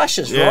amount of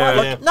flashes,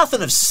 right?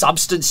 Nothing of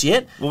substance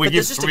yet. Well, we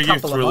give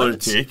Thriller a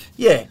tick.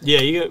 Yeah.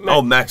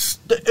 Max.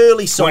 The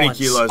early signs. 20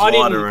 kilos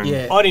lighter.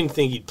 I didn't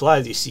think he'd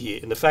play this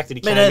year, and the fact that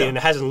he came in and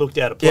hasn't looked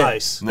out of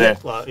place. He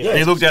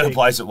looked out of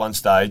place at one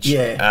stage.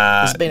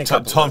 There's been a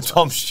couple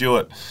Tom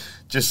Stewart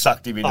just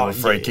sucked him into a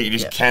free kick. He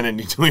just cannoned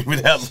into him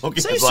without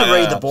looking. Seems to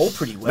read the ball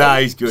pretty well.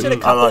 No, he's good. He's had a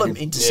couple of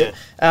intercepts.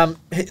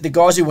 The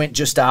guys who went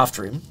just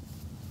after him,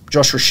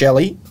 Josh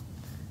Rochelle,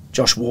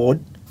 Josh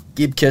Ward,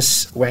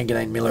 Gibcus,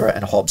 Wanganeen, Miller,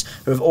 and Hobbs,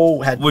 who have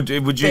all had. Would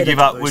you give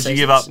up? Would you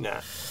give up?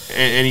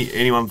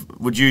 Anyone?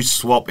 Would you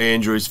swap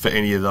Andrews for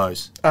any of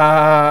those?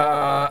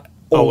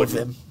 All of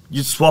them.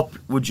 You'd swap?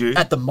 Would you?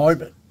 At the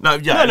moment. No.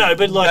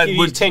 But like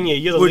you're tenure,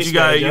 you're the would list you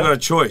go? manager. You got a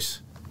choice.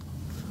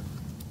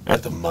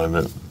 At the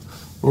moment.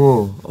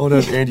 Oh, I'd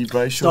have Andy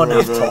Brayshaw.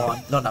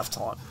 Not enough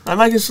time. I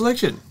make a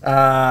selection. Do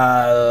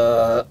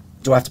I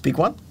have to pick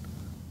one?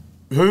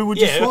 Who would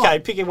you swap? Okay,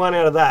 pick one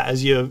out of that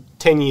as your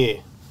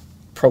 10-year.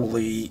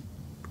 Probably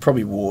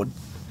Ward.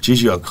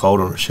 Geez, you got cold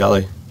on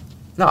Rochelle.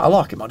 No, I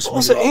like him. I just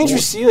also, Andrew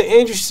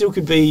Steele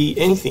could be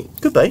anything.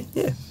 Could be,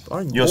 yeah.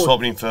 You're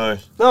swapping him for...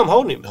 No, I'm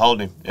holding him.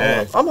 Holding him,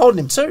 yeah. I'm holding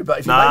him too,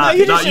 but if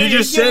you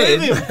just said...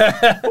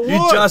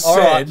 All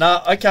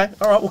right, okay.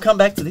 All right, we'll come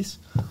back to this.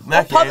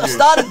 Mac I Andrews.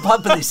 started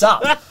pumping this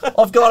up.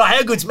 I've got,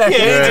 how good's Mac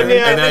Andrews? and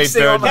now Next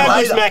thing on the How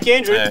good's radar. Mac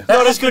Andrew? Yeah.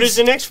 Not as good as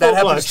the next That four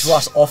happens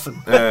blokes. to us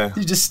often. Yeah.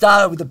 You just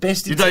start with the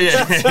best. You don't,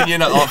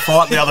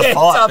 fight the other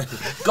fight.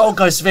 Gold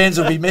Coast fans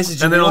will be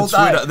messaging And then me all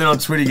on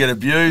day. Twitter, you get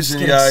abused,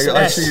 and you Getting go, I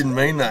smashed. actually didn't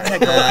mean that.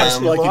 Gold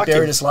Coast like you like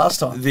buried him. us last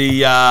time.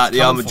 The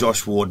Armour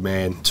Josh Ward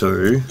man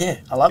too. Yeah,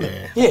 I love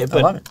it. Yeah, I love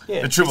but it.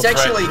 yeah. The triple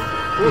It's threat. actually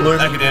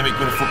Academic,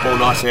 good at football,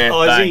 nice hair.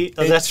 Oh, is bang. he?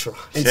 Oh, that's right.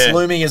 it's Yeah.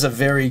 looming as a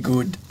very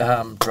good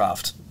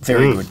draft.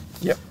 Very good.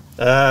 Yep.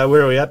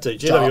 Where are we up to?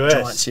 GWS.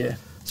 Giants, yeah.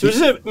 So was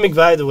it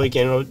McVeigh the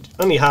weekend?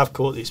 I only half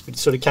caught this, but it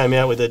sort of came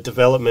out with a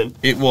development.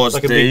 It was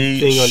like a the big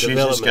thing on shittest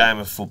development. game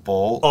of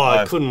football. Oh,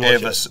 I I've couldn't watch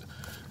ever it.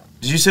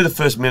 Did you see the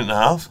first minute and a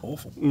half?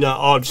 Awful. No,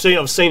 I've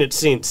seen it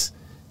since.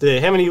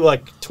 How many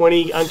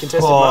 20 uncontested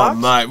Oh,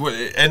 marks?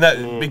 mate. And that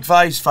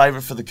McVeigh's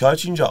favourite for the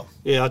coaching job.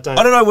 Yeah, I don't.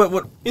 I don't know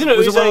what Isn't it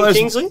was one of Usain those-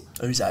 Kingsley?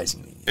 Who's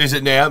hazing me? Is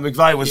it now?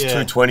 McVeigh was Yeah.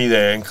 220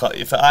 there and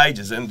for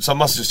ages, and so I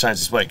must have just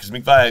changed this week because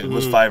McVeigh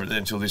was favourite there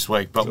until this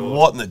week. But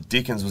what in the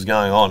dickens was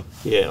going on?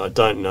 Yeah, I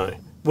don't know.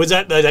 Was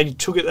that they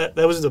took it?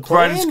 That was the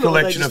plan, Greatest or they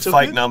collection of just took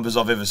fake it? numbers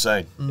I've ever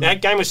seen.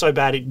 That game was so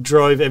bad it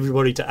drove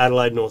everybody to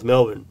Adelaide, North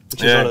Melbourne,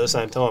 which is Yeah. on at the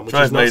same time, which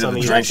Drove is me not to the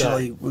something you drink. say.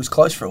 Actually, it was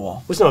close for a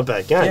while. It was not a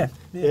bad game. Yeah.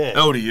 Yeah.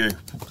 LDU.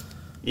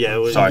 Yeah, it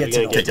was. Sorry, we're We'll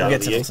gonna get to that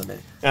that in with a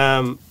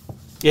minute.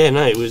 you. Yeah,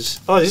 no, it was.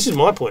 Oh, this is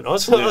my point. I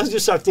was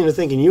just sucked into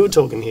thinking you were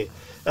talking here.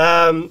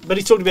 But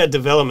he talked about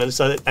development,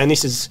 and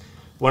this is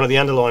one of the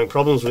underlying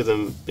problems with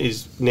them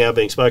is now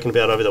being spoken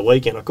about over the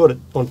weekend. I caught it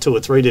on 2 or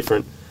 3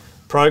 different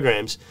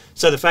programs.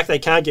 So the fact they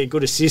can't get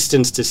good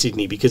assistants to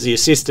Sydney because the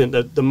assistant,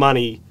 the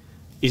money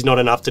is not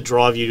enough to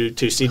drive you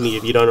to Sydney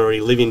if you don't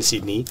already live in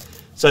Sydney.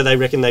 So they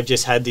reckon they've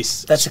just had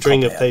this That's a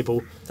string of cop-out.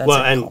 people. That's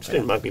well, a and cop-out.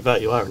 it might be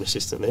bad, you are an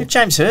assistant there. Well,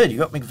 James Hurd, you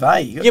got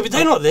McVeigh. You got Yeah, but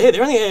they're not there.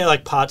 They're only there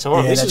part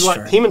time. Yeah, This is that's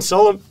like true. him and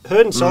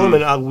Hurd and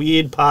Solomon are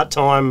weird part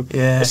time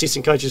Yeah.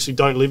 assistant coaches who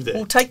don't live there.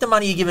 Well, take the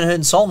money you're giving Hurd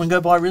and Solomon,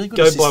 go buy a really good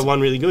Go assistant. buy one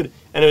really good.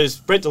 And it was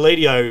Brett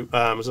Deledio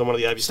was on one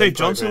of the ABC Steve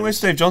Johnson. programs. Where's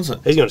Steve Johnson?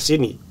 He's gone to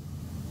Sydney.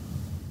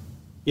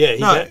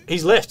 Yeah,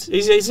 he's left.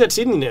 He's at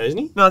Sydney now, isn't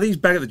he? No, I think he's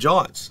back at the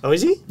Giants. Oh,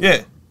 is he?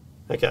 Yeah.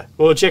 Okay.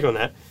 Well, we'll check on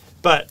that.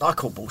 But I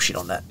call bullshit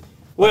on that.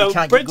 well, you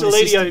can't Brett get good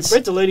Deledio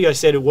assistants.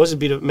 said it was a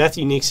bit of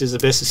Matthew Nix is the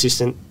best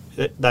assistant.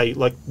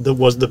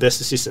 Was the best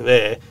assistant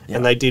there,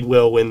 and they did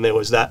well when there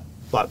was that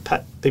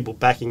people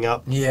backing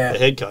up Yeah. the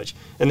head coach.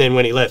 And then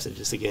when he left, it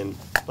just again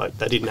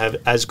they didn't have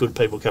as good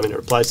people coming to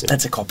replace him.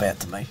 That's a cop out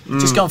to me.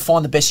 Just go and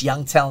find the best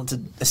young,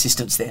 talented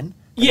assistants then. and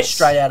Yes.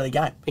 Straight out of the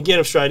game. And get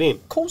him straight in.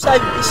 Calls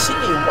David is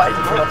sitting here waiting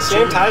for an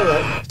Sam opportunity.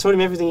 Taylor taught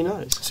him everything he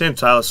knows. Sam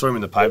Taylor saw him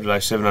in the paper today.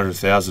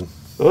 700,000.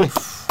 Oh,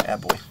 Our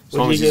boy. As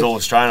long did as you he's get? all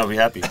Australian, I'll be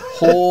happy.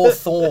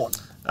 Hawthorn.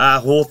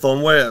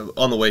 Hawthorn,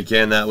 on the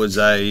weekend, that was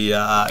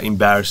a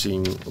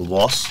embarrassing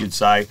loss, you'd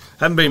say.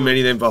 Haven't been many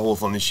of them by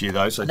Hawthorn this year,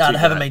 though. So No, tip there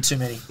haven't that. been too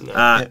many.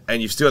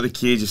 And you've still got the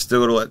kids. You've still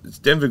got all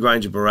that. Denver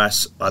Granger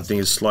Barras, I think,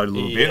 has slowed a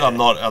little bit. Yeah. I'm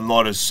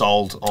not as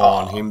sold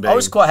on him being I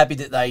was quite happy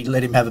that they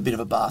let him have a bit of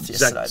a bath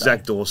yesterday.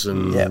 Zach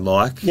Dawson Yep.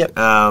 like. Yep.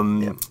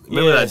 Remember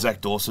Yeah. that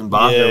Zach Dawson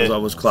bath? Yeah. That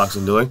was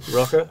Clarkson doing.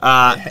 Rocker.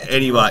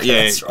 Anyway,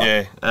 yeah, that's right.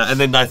 yeah. And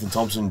then Nathan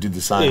Thompson did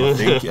the same, I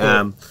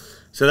think.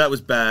 So that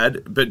was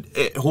bad. But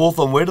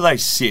Hawthorn, where do they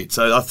sit?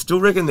 So I still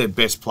reckon their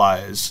best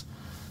players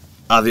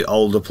are the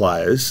older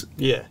players.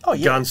 Yeah. Oh,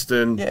 yeah.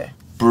 Gunston, Yeah.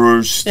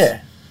 Bruce.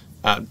 Yeah.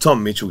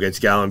 Tom Mitchell gets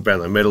going,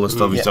 Brownlow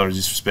medalist, obviously Yeah. don't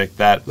disrespect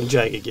that. When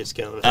Jacob gets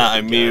going.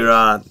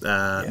 O'Meara,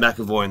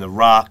 McAvoy in the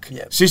ruck.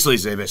 Yep.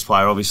 Sicily's their best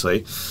player,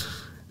 obviously.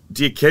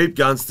 Do you keep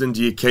Gunston?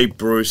 Do you keep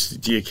Bruce?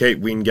 Do you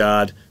keep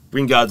Wingard?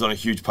 Wingard's on a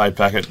huge pay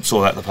packet.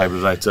 Saw that in the paper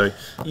today too.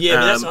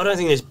 Yeah, but I don't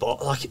think there's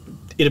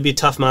it'll be a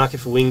tough market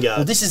for Wingard.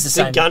 Well, this is the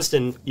I think same-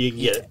 Gunston, you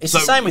get it. It's So,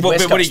 the same with what-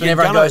 West what do Coast you when get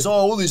everyone done goes,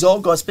 all these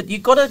old guys, but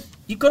you've got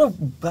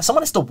to,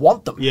 someone has to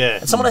want them. Yeah.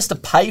 And someone has to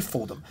pay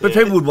for them. But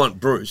people would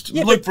want Bruce.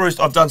 Yeah, Luke but- Bruce,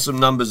 I've done some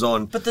numbers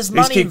on. But there's He's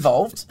money kicked-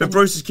 involved. But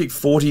Bruce has kicked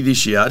 40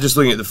 this year. Just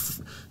looking at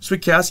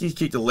Switkowski's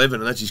kicked 11,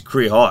 and that's his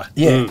career high.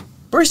 Yeah.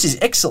 Bruce is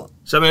excellent.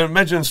 So I mean,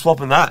 imagine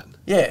swapping that.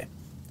 Yeah.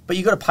 But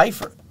you've got to pay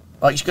for it.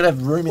 Like, you've got to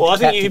have room in Well, the I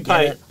think cap you to could get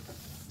pay. it.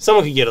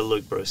 Someone could get a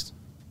Luke Bruce.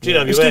 He's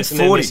GWS kicked and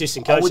then the 40.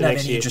 assistant I coach wouldn't the have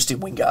next any year. interest in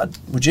Wingard,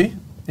 would you?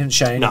 Didn't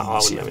show any No, I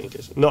interest wouldn't yet. have any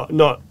interest.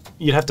 Not.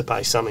 You'd have to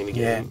pay something to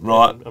get Yeah. him.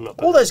 Right. I'm not.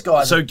 All those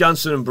guys. So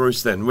Gunston and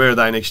Bruce, then where are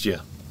they next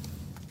year?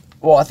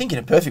 Well, I think in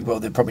a perfect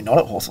world, they're probably not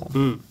at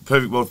Hawthorn.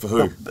 Perfect world for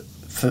who?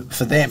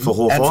 For them. For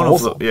Hawthorn and or for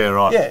for- Hawthorn. yeah,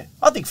 right. Yeah.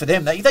 I think for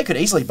them, they could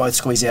easily both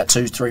squeeze out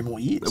 2-3 more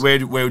years. Where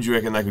would you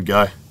reckon they could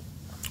go?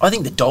 I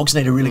think the Dogs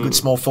need a really good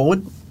small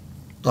forward.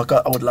 Like,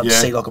 I would love to Yeah.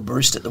 see like a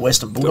Bruce at the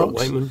Western Got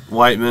Bulldogs. Waitman.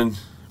 Waitman,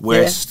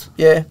 West.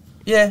 Yeah.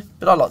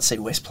 But I'd like to see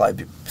West play a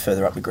bit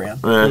further up the ground.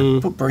 Yeah.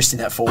 Put Bruce in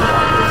that forward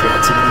line with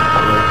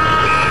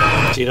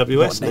creativity. GWS and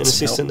then needs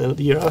some assistant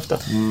the year after.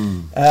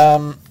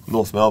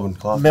 North Melbourne,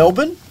 Clark.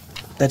 Melbourne,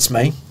 that's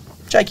me.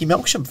 Jakey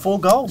Melksham, 4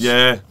 goals.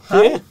 Yeah.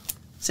 Yeah.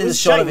 See the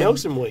shot of him,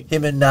 Nelson week.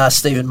 him and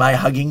Stephen May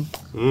hugging.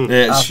 Yeah,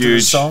 it's After the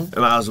huge. song.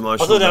 And I was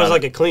emotional. I thought that was about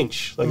like a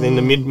clinch, like in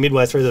the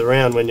midway through the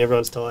round when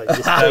everyone's tired.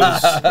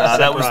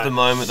 that was the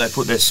moment they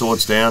put their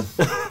swords down.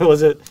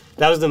 Was it?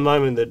 That was the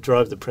moment that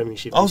drove the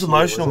premiership. I was this year,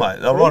 emotional,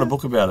 wasn't mate. I'll write a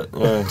book about it.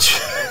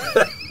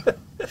 Yeah.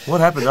 What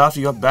happened after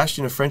you got bashed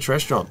in a French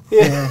restaurant?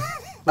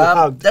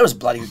 That was a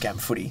bloody good game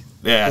of footy.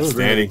 Yeah, Really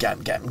outstanding.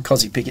 good game.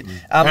 Cosy Pickett.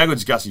 How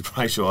good's Gussie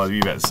Brayshaw? Are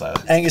you about to say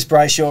that? Angus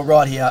Brayshaw,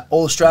 right here,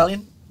 All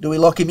Australian. Do we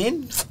lock him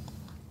in?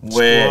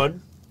 Where? Squad.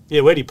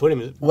 Yeah, where do you put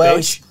him? Well,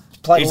 Bench? he's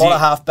played Is a lot he- of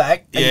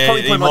half-back, and you Yeah,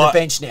 probably put he him on the might-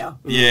 bench now.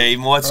 Yeah, he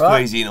might Right.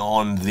 squeeze in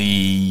on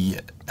the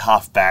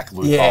half-back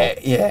loophole.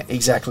 Yeah,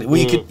 exactly. Well,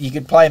 you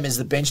could play him as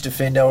the bench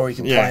defender, or you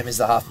can play Yeah. him as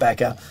the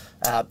half-backer.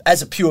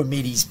 As a pure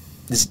mid,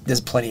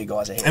 there's plenty of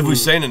guys ahead. Have we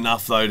seen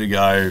enough, though, to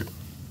go,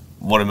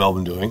 what are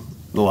Melbourne doing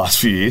the last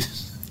few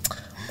years?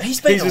 He's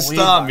been He's a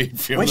weird star one.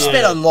 midfielder. We've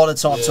spent a lot of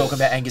time talking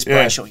about Angus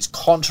Yeah. Brayshaw, his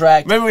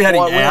contract. Remember we had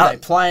him why out? were they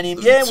playing him?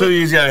 Yeah, 2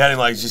 years ago, we had him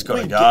like, he's just got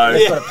to we've go. got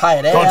to pay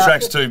it out.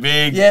 Contract's too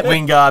big. Yeah.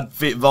 Wingard,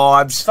 fit It's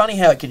vibes. funny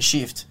how it can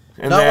shift.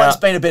 And No now- one's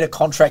been a better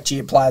contract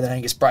year player than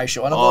Angus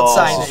Brayshaw, and I'm not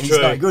saying that he's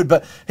true. no good,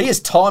 but he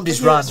has timed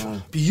his runs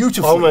I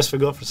beautifully. almost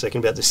forgot for a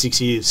second about the 6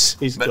 years.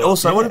 He's But got.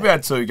 also, what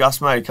about too? Gus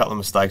made a couple of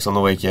mistakes on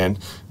the weekend.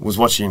 Was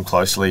watching him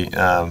closely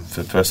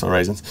for personal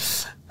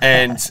reasons,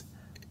 and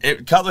a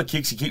couple of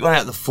kicks. He kicked one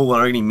out the full, and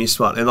I reckon he missed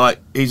one. And like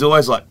he's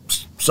always like,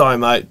 "Sorry,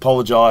 mate,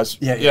 apologise."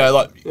 Yeah.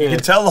 Like you can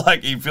tell,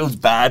 like he feels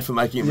bad for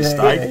making a Yeah,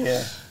 mistake.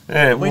 yeah.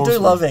 Yeah, We do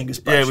awesome. love Angus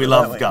Brayshaw. Yeah, we don't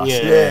love Gus.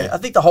 Yeah. Yeah, I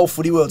think the whole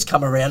footy world's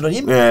come around on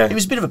him. Yeah. He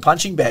was a bit of a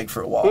punching bag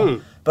for a while,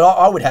 but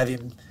I would have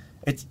him.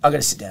 I've got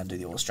to sit down and do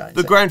the All Australian.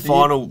 The thing. grand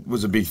final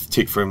was a big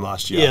tick for him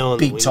last year. yeah, on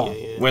Big the wing, time.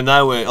 Yeah. When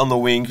they were on the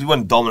wing, he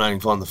wasn't dominating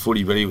flying the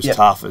footy, but he was Yep.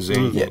 tough as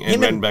anything Yeah.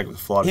 and ran back with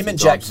the flight. Him and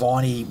Jack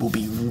Viney will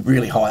be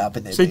really high up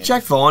in there. See,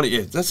 Jack Viney,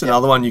 yeah, that's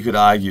another one you could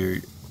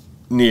argue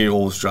near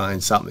All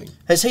Australian something.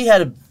 Has he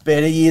had a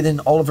better year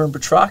than Oliver and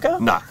Petrarca?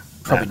 No.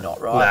 Probably no,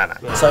 not,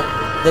 right? No. So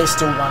they're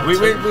still one.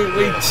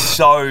 We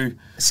so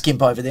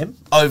skimp over them.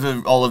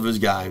 over Oliver's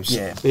games.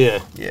 Yeah, Yeah.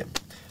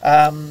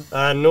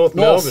 North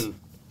Melbourne.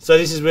 So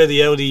this is where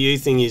the LDU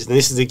thing is, and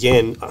this is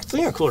again. I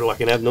think I called it like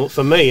an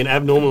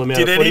abnormal amount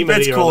Did of Eddie footy Betts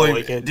media call on the him?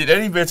 weekend. Did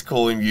Eddie Betts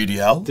call him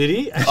UDL? Did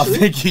he? I Actually?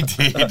 think he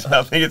did.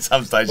 I think at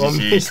some stage Well, I this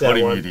year he missed called that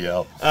him one.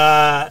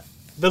 UDL.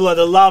 But like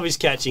the love is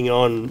catching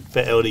on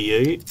for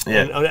LDU,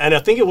 Yeah. and I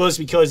think it was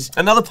because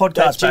Another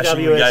podcast That bashing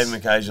we GWS gave him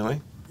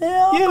occasionally.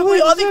 Yeah, Yeah, but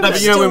we- I think No, we're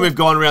but you know still- when we've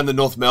gone around the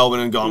North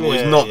Melbourne and gone, well,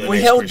 he's Yeah, not yeah. the we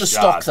next held Chris the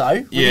stock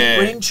Judd. though. Yeah.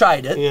 We didn't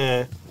trade it.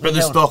 yeah. But the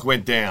held- stock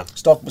went down.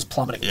 Stock was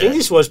plummeting. I think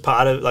this was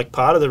part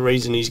of the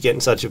reason he's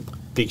getting such a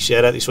big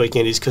shout out this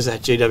weekend is because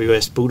that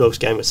GWS Bulldogs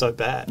game was so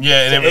bad.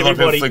 Yeah, and So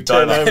everybody flicked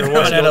turned over. over and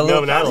Everyone watched had a North look.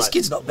 Melbourne Oh, this Adelaide.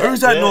 kid's not bad. Who's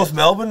that Yeah. North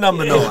Melbourne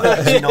number 9?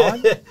 Is he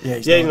 9? Yeah,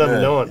 he's Yeah, he's not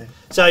number bad. 9.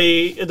 So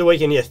at the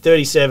weekend,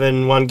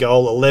 37, 1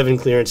 goal, 11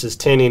 clearances,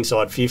 10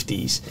 inside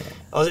 50s.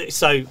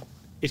 So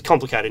it's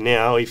complicated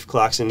now if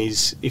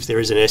there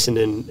is an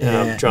Essendon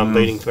Yeah. drum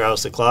beating for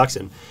Alistair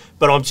Clarkson.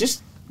 But I'm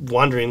just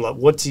wondering, like,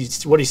 what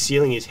his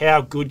ceiling is.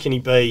 How good can he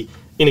be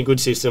in a good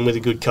system with a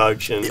good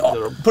coach? And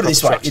Put it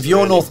this way: structures if you're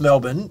around North him?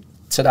 Melbourne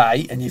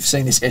today and you've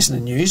seen this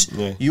Essendon news,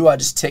 Yeah. you are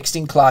just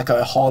texting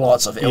Clarko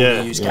highlights of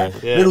LDU's Yeah, game,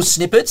 yeah. little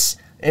snippets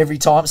every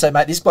time. Say,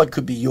 mate, this bloke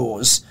could be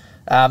yours.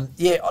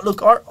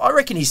 Look, I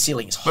reckon his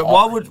ceiling is high. But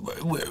why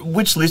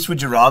which list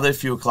would you rather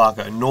if you were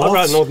Clarko? North? I'd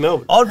rather North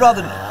Melbourne. I'd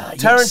rather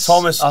Taron yes,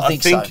 Thomas. I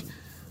think so.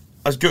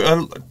 I was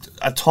good.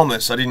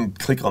 Thomas, I didn't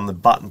click on the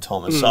button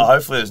Thomas, so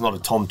hopefully there's not a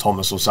Tom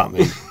Thomas or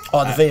something.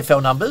 Oh, the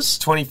VFL numbers.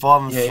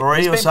 25 and Yeah, 3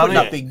 he's or been something.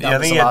 putting up big I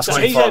numbers think the he had last So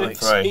 25 and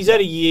 3. he's had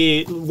a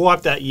year,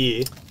 wipe that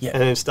year, Yeah.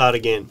 and then start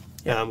again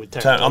with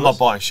Taron I'm Thomas. not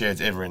buying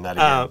shares ever in that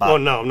again. but Well,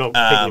 no, I'm not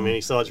picking him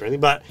any sides or anything.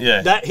 But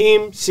yeah. that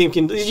him,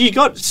 Simpkin, you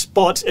got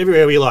spots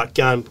everywhere where you're like,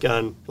 gun,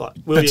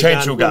 like,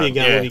 Potential gun,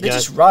 yeah. They're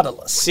just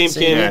rudderless.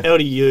 Simpkin, Yeah.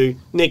 LDU,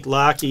 Nick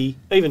Larkey,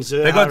 even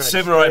Zerha. They've got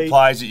 7 or 8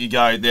 players that you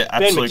go, they're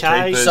absolute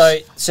McKay.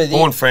 keepers. So the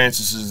Vaughan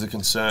Francis is the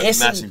concern, Essendon-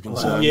 massive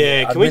concern.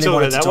 Yeah, I can we really talk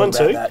wanted about to that talk one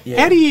about too? that, yeah.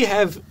 How do you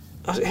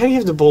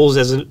have the balls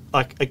as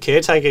a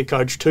caretaker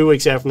coach 2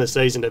 weeks out from the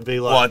season to be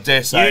like, Well, I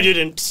dare say- you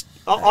didn't.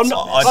 I'm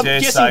I dare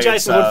guessing say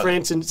Jason it's, Wood, for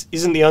instance,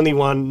 isn't the only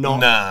one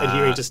not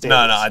adhering to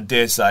standards. No, I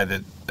dare say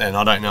that, and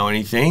I don't know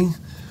anything,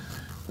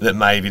 that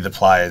maybe the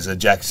players,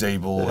 Jack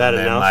Zeeble, and had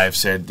them enough. may have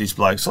said, this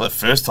bloke's not the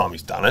first time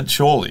he's done it,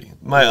 surely.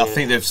 Mate, I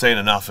think they've seen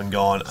enough and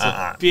gone,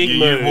 big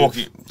move.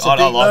 it's a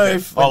big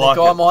move when the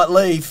guy might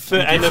leave.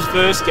 And the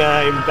first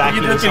game back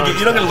You're in not the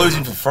going to lose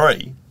him for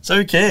free, so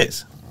who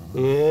cares?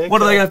 Yeah, What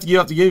do they have to give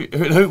up to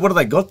give? What have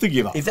they got to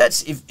give up? If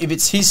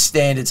it's his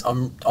standards,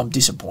 I'm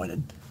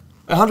disappointed.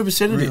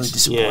 100% it Really is.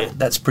 disappointed. Yeah.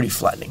 That's pretty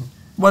flattening.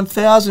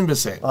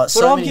 1,000%. Like, But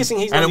so I'm many- guessing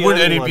he's And not it the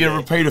wouldn't only it'd be a one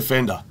repeat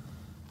offender.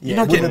 yeah,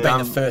 not it wouldn't have getting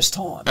been the first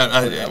time.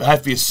 It'd have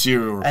to be a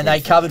serial repeat. And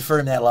they covered for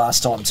him that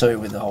last time too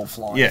with the whole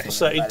flying. Yeah. thing.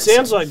 So They made it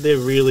sounds seem- like they're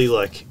really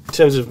like, in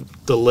terms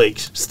of the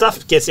leaks,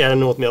 stuff gets out of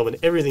North Melbourne.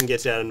 Everything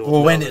gets out of North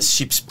Well, Melbourne. when it's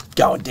ships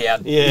going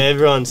down, Yeah,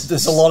 everyone's.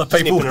 there's a lot of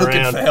people sniffing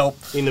looking around for help.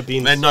 in the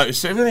bins. And no,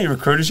 is there any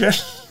recruiters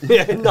yet?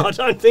 Yeah, no, I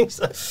don't think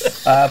so.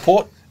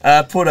 Port.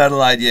 Port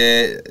Adelaide,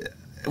 yeah.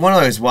 one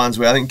of those ones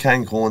where I think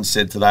Kane Corn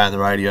said today on the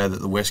radio that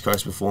the West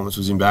Coast performance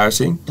was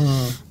embarrassing.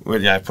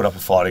 Where put up a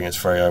fight against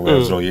Freo, where it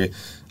was all year.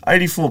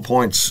 84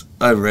 points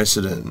over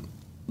Essendon.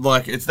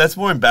 Like that's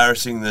more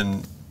embarrassing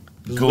than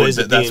good.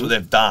 That's what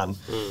they've done.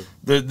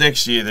 The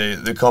next year,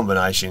 the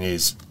combination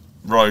is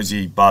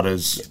Rosie,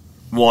 Butters,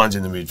 Wines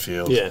in the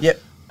midfield. Yeah.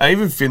 Yep.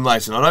 Even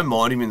Finlayson, I don't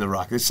mind him in the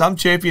ruck. There's some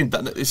champion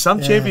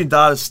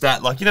data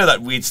stat, like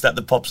that weird stat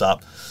that pops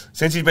up.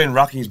 Since he's been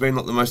rucking, he's been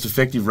like the most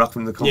effective ruckman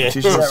in the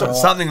competition, Yeah. or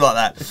something like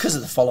that. Because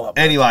of the follow-up.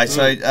 Anyway,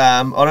 so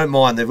I don't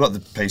mind. They've got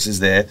the pieces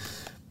there,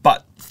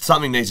 but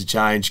something needs to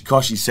change.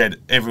 Koshy said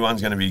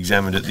everyone's going to be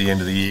examined at the end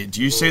of the year.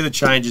 Do you see the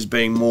changes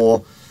being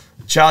more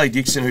Charlie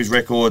Dixon, whose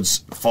record's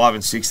 5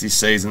 and 6 this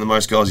season, the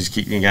most goals he's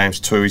kicked in games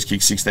 2, he's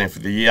kicked 16 for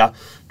the year.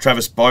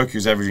 Travis Boak,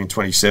 who's averaging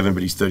 27,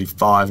 but he's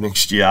 35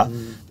 next year,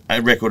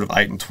 a record of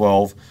 8 and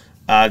 12.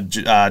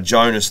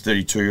 Jonas,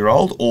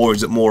 32-year-old, or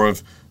is it more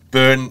of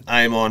Burn,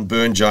 Amon,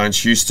 Burn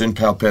Jones, Houston,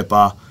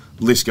 Palpepper,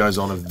 list goes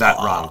on of that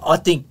run? I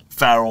think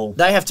Farrell.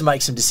 they have to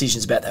make some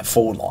decisions about that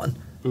forward line.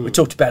 We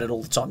talked about it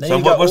all the time. They So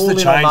need to go what's all the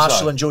in on change, Marshall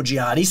though? and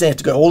Georgiades. They have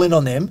to go all in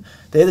on them.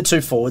 They're the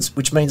two forwards,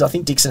 which means I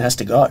think Dixon has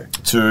to go.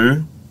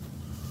 Two.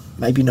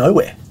 Maybe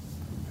nowhere.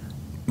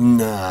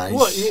 Nah.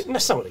 What?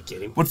 That's not going to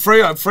get him. Would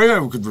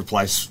Freo could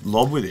replace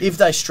Lob with it. If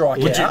they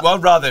strike out.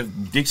 I'd rather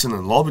have Dixon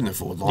than Lob in the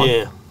forward line.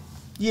 Yeah.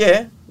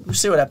 Yeah, we'll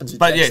see what happens with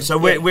But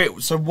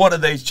Jackson. so what are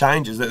these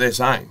changes that they're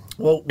saying?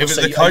 Well, if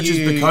so the coaches,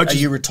 are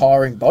you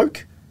retiring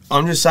Boak?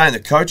 I'm just saying the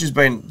coach has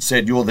been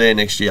said you're there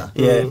next year.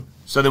 Yeah.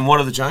 So then what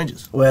are the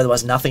changes? Well,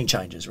 otherwise nothing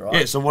changes, right?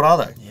 Yeah, so what are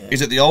they? Yeah.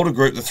 Is it the older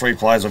group, the 3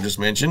 players I've just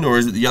mentioned, or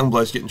is it the young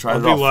blokes getting I'd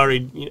traded be off?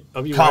 worried.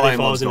 I'd be Carl worried if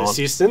I Amon's was an gone.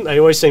 assistant. They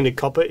always seem to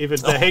cop it. If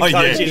it's the head Oh,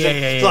 coach, yeah.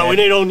 it's like we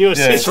need all new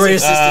assistants. 3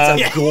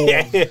 assistants are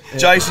gone.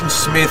 Jason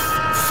Smith,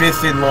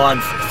 5th in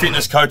line,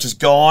 fitness coach is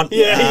gone.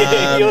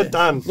 Yeah, you're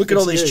done. Look at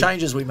all these It's you.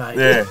 changes we made.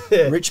 Yeah.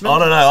 Richmond? I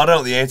don't know. I don't know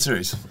what the answer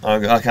is.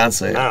 I can't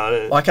see it. No, I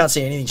don't. I can't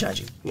see anything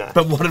changing. No.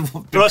 But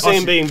what? But I see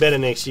him being better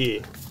next year.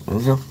 I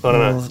don't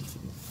know.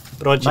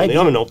 But Maybe.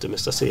 I'm an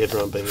optimist. I see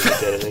everyone being a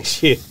bit better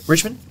next year.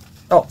 Richmond?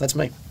 Oh, that's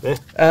me.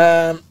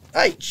 Yeah.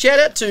 Hey, shout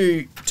out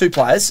to 2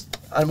 players,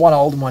 and one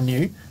old and one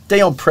new.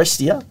 Dion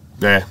Prestia.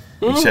 Yeah,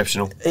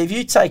 exceptional. If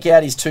you take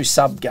out his 2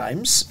 sub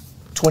games,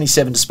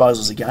 27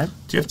 disposals a game.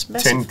 Do you have It's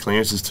massive. 10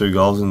 clearances, 2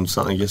 goals, and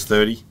something against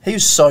 30? He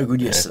was so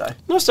good yesterday.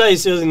 I say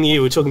early in the year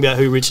we were talking about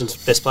who Richmond's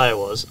best player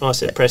was. And I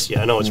said Prestia.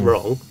 I know it's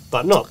wrong,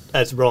 but not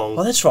as wrong.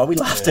 Oh, that's right. We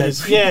laughed at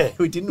it. Yeah,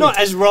 we didn't. not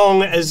as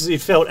wrong as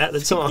it felt at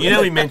the time. You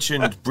know, we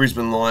mentioned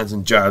Brisbane Lions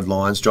and Jared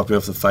Lyons dropping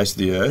off the face of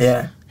the earth.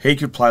 Yeah. He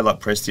could play like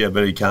Prestia,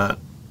 but he can't.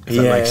 If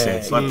that Yeah. makes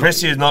sense. Like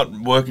Prestia's not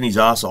working his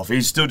ass off.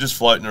 He's still just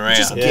floating around.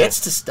 just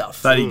gets to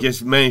stuff. But he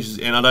just manages,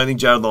 and I don't think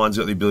Jared Lyons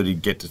got the ability to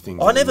get to things.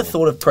 I never anymore.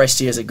 thought of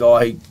Prestia as a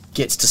guy who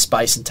gets to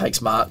space and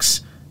takes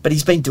marks, but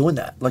he's been doing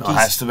that. Like It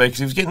has to be because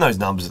he was getting those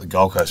numbers at the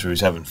Gold Coast where he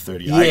was having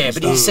 38. yeah, and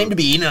but stuff. he seemed to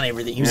be in on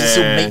everything. He was this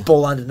Yeah. little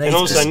meatball underneath. And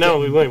also, just no,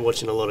 getting- we weren't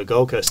watching a lot of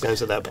Gold Coast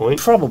games at that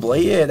point.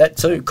 Probably, yeah, that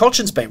too.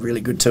 Cochin's been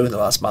really good too in the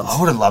last month. I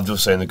would have loved to have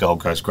seen the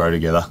Gold Coast grow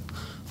together.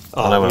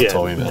 I know what yeah. I'm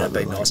talking about.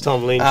 That'd be nice.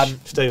 Tom Lynch,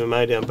 Stephen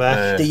May down back.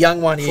 Yeah. The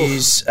young one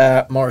is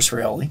Morris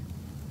Rioli.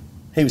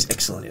 He was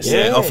excellent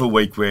yesterday. Yeah. Off a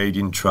week where he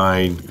didn't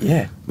train.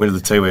 Yeah. Went to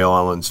the Tiwi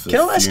Islands for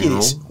Can the I ask you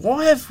funeral. this?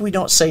 Why have we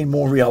not seen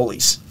more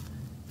Riolis?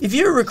 If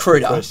you're a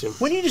recruiter, Question.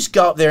 when you just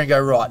go up there and go,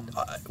 right,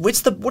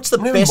 what's the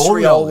Maybe best more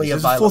Rioli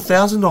There's available?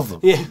 4,000 of them.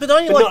 Yeah, But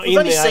only not we've in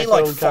only the seen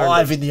like AFL 5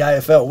 currently. in the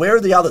AFL. Where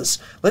are the others?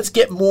 Let's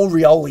get more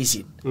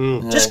Riolis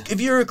in. Just if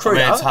you're a recruiter,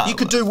 it's hard. you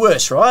could do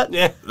worse, right?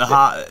 Yeah. The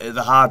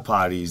hard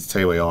part is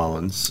Tiwi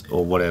Islands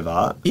or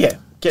whatever. Yeah.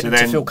 Get To them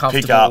to then feel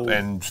comfortable. pick up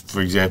and, for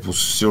example,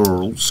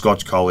 Cyril,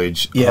 Scotch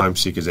College, Yeah.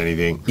 homesick as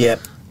anything. yeah.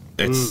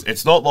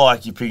 It's not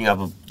like you're picking up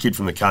a kid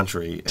from the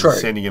country and True.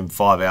 sending him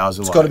 5 hours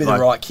away. It's got to be the Like,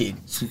 right kid.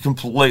 It's a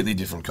completely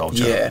different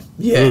culture.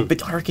 Yeah.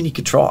 But I reckon you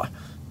could try.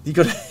 You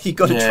got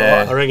to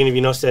Yeah. I try. reckon if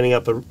you're not standing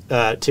up a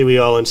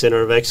Tiwi Island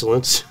Centre of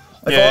Excellence,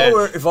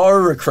 If I were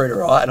a recruiter,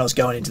 right, and I was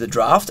going into the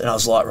draft, and I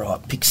was like, right,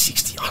 pick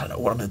 60. I don't know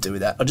what I'm going to do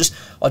with that. I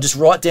just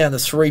write down the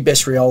 3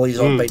 best Riolis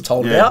I've been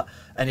told Yeah. about,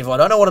 and if I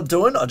don't know what I'm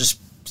doing, I just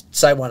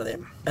say one of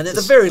them. And at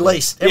the very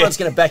least, everyone's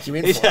going to back you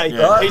in for it,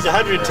 right? he's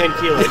 110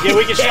 kilos. Yeah,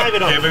 we can shave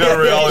it off. Yeah, we got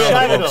a Rioli Shave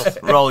on it the off.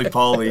 books.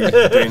 Roly-poly, Dean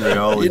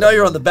Rioli. You know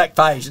you're on the back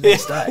page the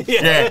next day.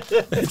 Yeah.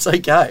 It's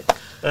okay.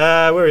 Where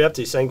are we up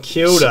to? St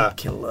Kilda. St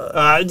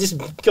Kilda. Just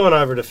going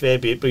over it a fair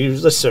bit, but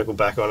let's circle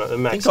back on it. The I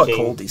Max think I King.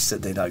 called this,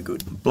 said they're no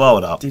good. Blow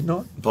it up. Didn't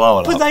I? Blow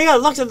it But up. they are.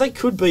 Like I said, they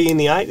could be in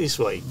the 8 this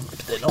week.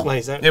 They're not. Wait,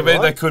 is that Yeah, but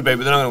right? they could be,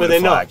 but they're not But going to they're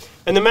win a flag. not.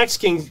 And the Max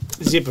King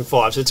zipping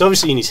 5, so it's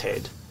obviously in his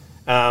head.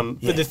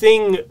 But the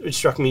thing that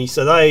struck me,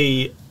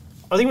 I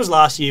think it was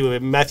last year where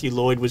Matthew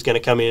Lloyd was going to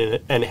come in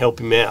and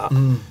help him out,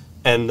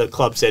 and the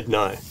club said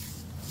no.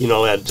 You're not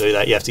allowed to do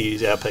that. You have to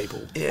use our people.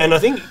 Yeah. And I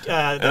think they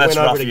And that's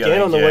went over Ruffy, it I again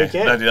think, on the yeah.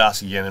 weekend. They did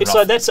ask again. And It's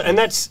like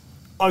that's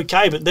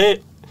okay, but they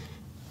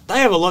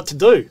have a lot to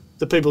do.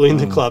 the people in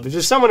the club. If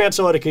there's someone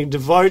outside who can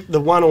devote the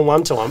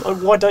one-on-one time,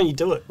 why don't you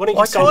do it? Why don't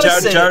you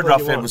Jared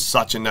Ruffhead was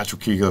such a natural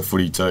kicker of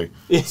footy too.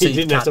 Yeah, so you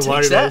didn't have to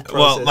worry about it.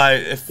 Well,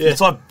 mate,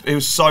 it's like he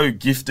was so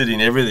gifted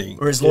in everything.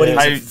 Whereas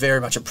Lloydie was very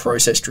much a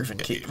process-driven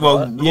kick.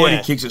 Well,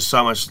 Lloydie kicks it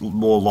so much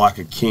more like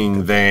a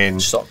king than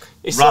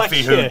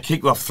Ruffy, who would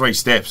kick off 3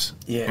 steps.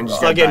 Yeah, and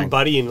it's like getting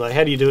Buddy in. Like,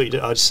 how do you do it?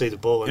 I just see the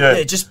ball.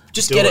 And just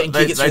get it and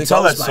kick it through the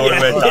goals, mate. They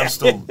tell that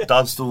story where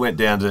Dunstall went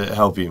down to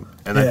help him,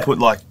 and they put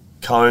like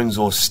cones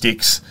or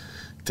sticks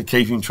to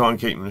try and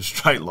keep him in a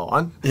straight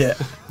line. Yeah.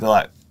 They're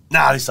like,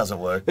 nah, this doesn't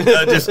work.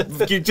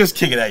 Just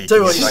kick it out.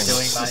 Do what he's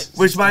doing, mate.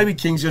 Which maybe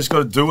King's just got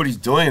to do what he's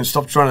doing and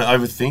stop trying to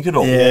overthink it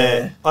all.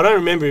 Yeah. I don't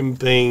remember him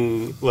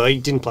being... Well, he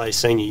didn't play his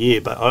senior year,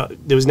 but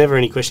there was never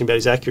any question about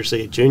his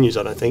accuracy at juniors,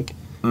 I don't think.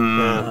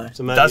 So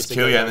it does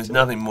kill you, and there's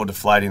nothing more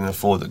deflating than a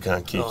forward that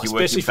can't kick. You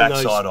work your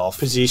backside off.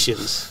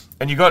 Positions.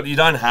 And you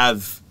don't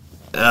have...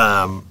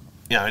 an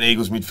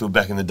Eagles midfield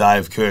back in the day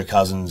of Kirk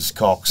Cousins,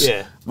 Cox,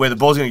 where the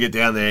ball's going to get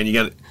down there and you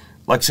get...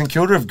 Like, St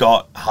Kilda have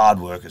got hard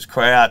workers.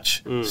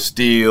 Crouch,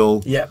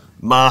 Steele,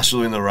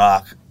 Marshall in the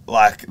ruck.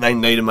 Like, they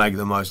need to make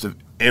the most of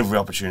every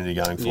opportunity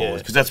going forward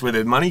because that's where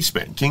their money's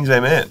spent. King's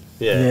their man.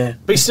 Yeah.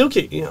 But he's still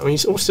kicked,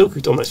 he's still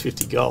kicked almost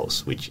 50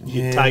 goals, which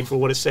you'd take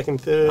for, a second,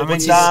 third? I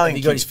mean,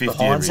 Darling kicks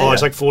 50 every year.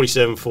 It's like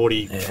 47,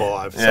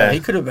 45. So he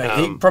could have been,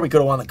 he probably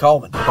could have won the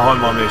Coleman. Behind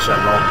my man,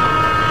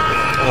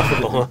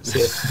 Shane Long.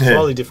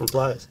 Slightly different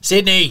players.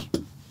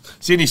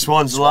 Sydney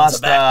Swans,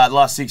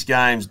 last 6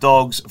 games,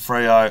 Dogs,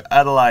 Freo,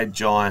 Adelaide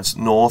Giants,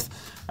 North.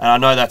 And I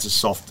know that's a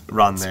soft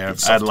run there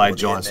of Adelaide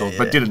Giants, North,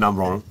 but did a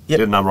number on them.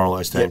 Did a number on all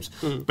those teams.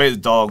 Beat the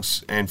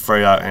Dogs and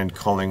Freo and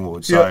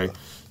Collingwood. So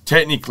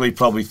technically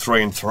probably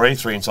 3 and 3,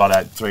 3 inside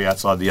 8, 3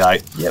 outside the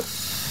 8. Yep.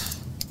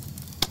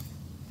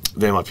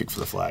 They're my pick for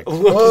the flag.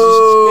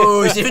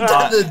 Whoa, he's even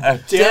down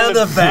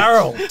the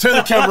barrel. Turn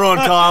the camera on,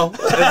 Kyle.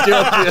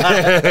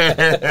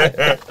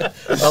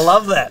 I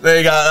love that. There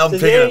you go. I'm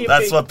picking it.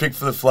 That's my pick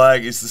for the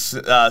flag is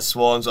the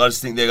Swans. I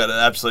just think they've got an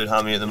absolute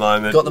hummy at the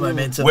moment. Got the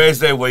momentum. Where's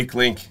their weak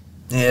link?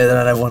 Yeah, they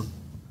don't have one.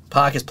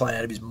 Parker's playing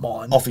out of his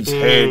mind. Off his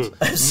head.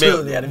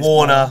 Absolutely out of his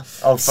Warner. mind.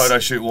 I'll photo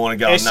shoot Warner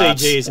going SCG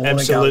nuts. is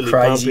absolutely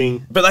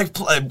pumping. But they've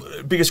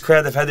played biggest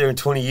crowd they've had there in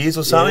 20 years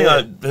or something.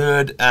 Yeah. I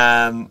heard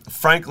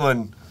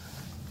Franklin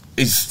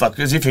is like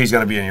as if he's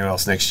going to be anywhere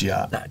else next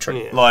year. No, true.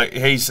 Yeah. Like,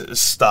 he's a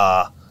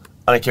star.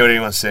 I don't care what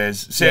anyone says.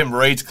 Sam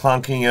Reed's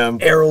clunking him.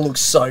 Errol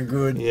looks so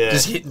good. Yeah.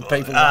 Just hitting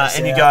people.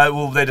 And you go,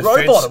 well, their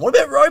defence... Rowbottom. What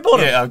about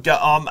Rowbottom?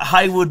 Yeah,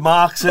 Haywood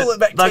marks it. Pull it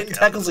back 10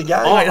 tackles a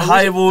game.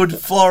 Haywood,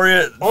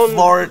 Floreat. On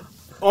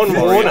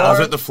Warner. I was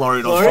at the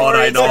Floreat on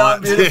Friday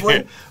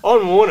night.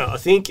 On Warner, I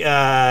think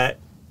the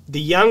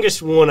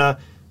youngest Warner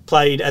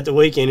played at the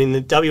weekend in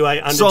the WA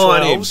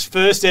under-12s.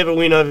 First ever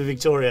win over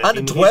Victoria.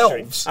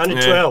 Under-12s?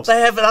 Under-12s.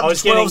 They have an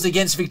under-12s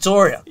against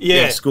Victoria.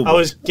 Yeah, I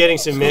was getting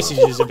some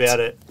messages about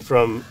it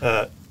from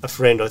a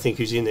friend, I think,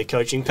 who's in their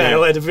coaching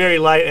panel at a very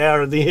late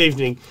hour of the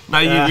evening. No,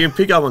 you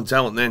pick up on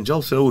talent then.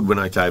 Joel Selwood went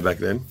okay back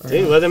then.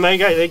 Yeah, well, they may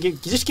go.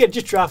 Just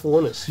draft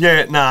Warners.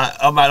 Yeah, mate,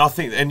 I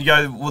think... And you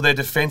go, well, their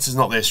defence is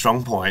not their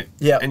strong point.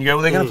 Yeah. And you go,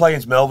 well, they're going to play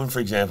against Melbourne,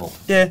 for example.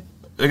 Yeah.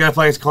 They're going to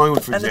play against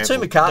Collingwood, for example.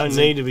 And the two McCartans. Don't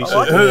need to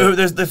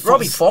be...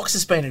 Robbie Fox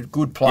has been a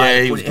good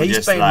player. Yeah,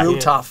 he's been real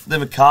tough. The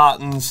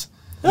McCartans...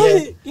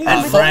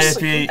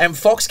 And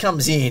Fox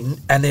comes in,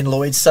 and then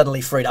Lloyd's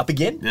suddenly freed up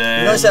again. Yeah.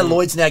 You notice how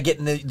Lloyd's now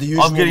getting the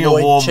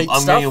usual cheap stuff?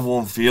 I'm getting a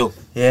warm feel.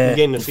 Yeah. I'm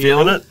getting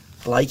feeling it.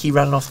 Blakey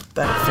running off the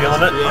back.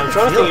 Feeling it. Yeah, I'm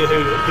trying to think of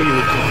who you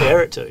would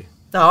compare it to.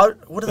 No,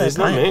 what are they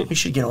paying? We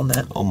should get on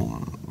that.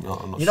 I'm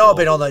I've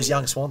been on those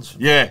young Swans.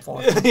 Yeah.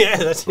 Yeah,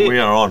 that's it. We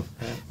are on.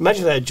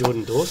 Imagine if they had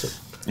Jordan Dawson.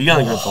 You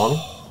going to go final?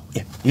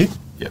 Yeah. You?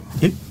 Yeah.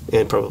 You?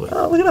 Yeah, probably.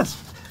 Oh, look at us.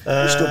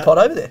 We should do a pod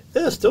over there.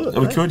 Yeah, let's do it.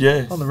 We could,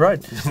 yeah. On the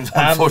road.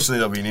 Unfortunately,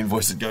 there'll be an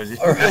invoice that goes in.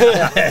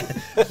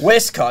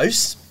 West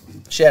Coast.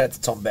 Shout out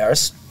to Tom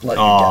Barris.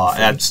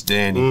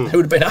 Outstanding. Who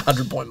would have been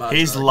 100-point mark.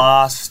 His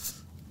last...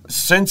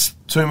 Since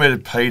 2-metre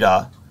Peter,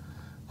 I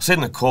said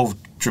in the call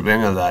trip the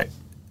other day,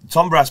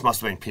 Tom Barris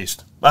must have been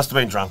pissed. Must have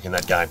been drunk in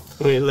that game.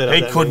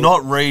 He could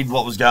not read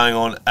what was going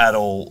on at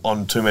all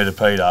on 2-metre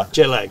Peter.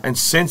 Jet lag. And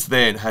since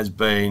then has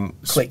been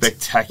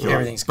spectacular.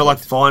 Everything's but like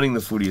finding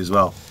the footy as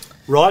well.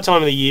 Right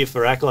time of the year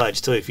for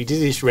accolades too. If you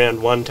did this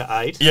round 1 to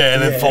 8, yeah,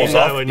 and then falls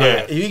off.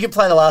 If you can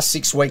play the last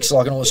 6 weeks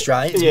like an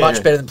All-Australian, it's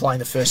much better than playing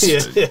the first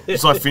 6.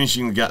 It's like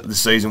finishing the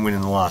season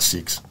winning the last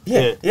 6.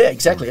 Yeah,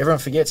 exactly. Everyone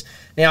forgets.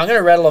 Now I'm going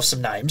to rattle off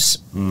some names.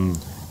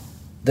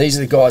 These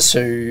are the guys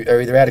who are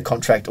either out of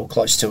contract or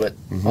close to it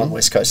on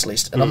West Coast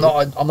list. And I'm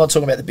not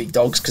talking about the big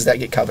dogs because they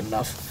get covered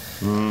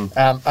enough.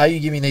 Are you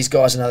giving these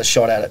guys another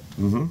shot at it?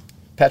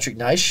 Patrick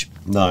Naish?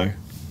 No.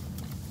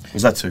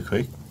 Was that too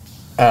quick?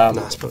 No,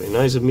 it's probably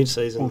no. He's a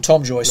mid-season. Well,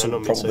 Tom Joyce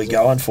will probably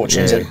go.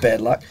 Unfortunately, he's had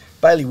bad luck.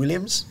 Bailey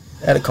Williams,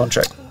 out of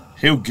contract.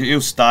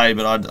 He'll stay,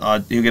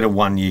 but he'll get a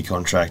 1-year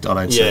contract. I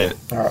don't see it.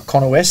 All right,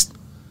 Connor West.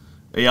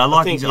 Yeah, I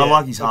like his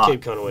heart. I'll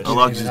keep Connor West. I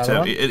like his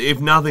determination.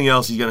 If nothing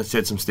else, he's going to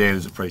set some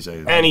standards at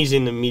pre-season. And he's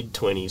in the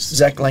mid-20s.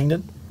 Zach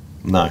Langdon.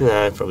 No,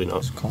 probably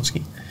not.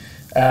 Konski.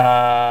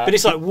 But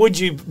it's like, would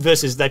you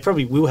versus they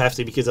probably will have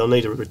to because they'll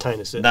need to retain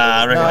a certain.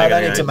 Nah, I reckon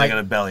they need to they're make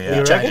going to belly You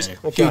out. reckon?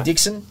 Okay. Hugh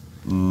Dixon?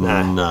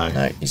 No.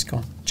 No, he's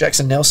gone.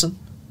 Jackson Nelson?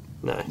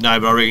 No. No,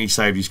 but I reckon he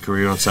saved his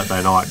career on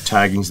Saturday night.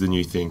 Tagging's the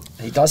new thing.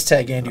 He does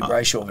tag Andy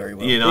Brayshaw very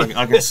well. Yeah, no,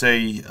 I can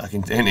see.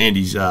 And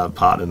Andy's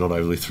partner not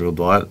overly thrilled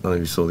by it. I don't know if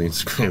you saw the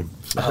Instagram.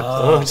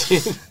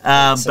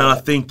 But I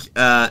think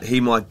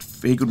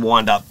he could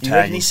wind up Do you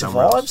reckon tagging he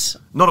somewhere else. survives?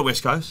 Not at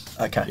West Coast.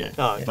 Okay. Yeah.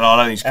 Oh, But I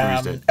don't think his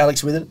career's dead.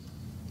 Alex Withen?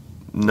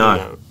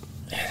 No.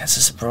 Yeah, that's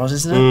a surprise,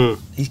 isn't it?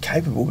 He's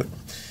capable, but...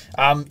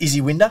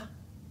 Izzy Winder?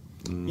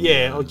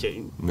 Yeah,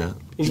 okay. No.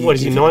 What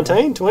is he,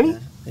 19, 20?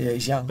 Yeah,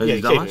 he's young. Has Yeah,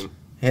 he keep done much? him.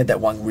 He had that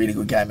one really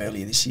good game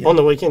earlier this year. On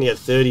the weekend, he had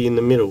 30 in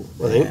the middle,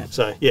 I think. Yeah.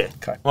 So, yeah.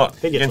 Okay. What?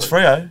 He gets Against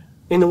one. Freo?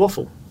 In the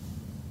waffle.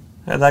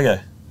 How'd they go?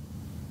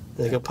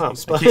 They got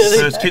pumped. Kicked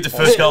the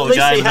first goal of the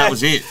game and that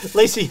was it. At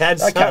least he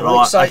had Okay, something. right.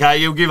 Right, So- okay,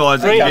 you'll give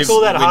Isaac. Green- give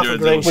call that half Winder a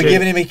green little sheet. shit.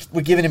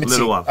 We're giving him a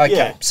Little tick. one. Okay,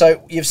 Yeah.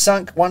 so you've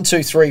sunk 1,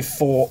 2, 3,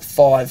 4,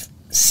 5,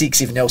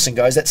 6 if Nelson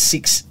goes. That's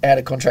 6 out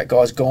of contract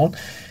guys gone.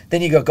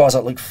 Then you got guys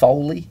like Luke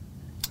Foley, He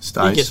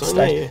Stays. gets one,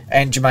 Stays, yeah.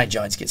 and Jermaine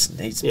Jones gets.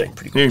 He's Yeah. been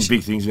pretty Hearing good.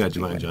 big things about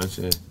Jermaine Jones.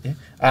 Yeah.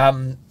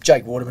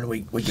 Jake Waterman,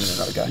 we're giving it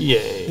another go.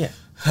 Yeah.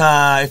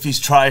 If you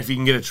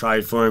can get a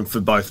trade for him for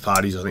both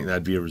parties, I think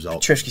that'd be a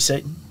result. Trevsky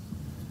Seaton.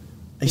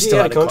 He's Is he still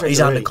out of under contract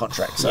He's already? under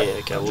contract. So Yeah,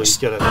 okay, well, he's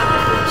got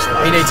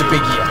to... he needs a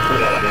big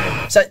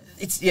year. So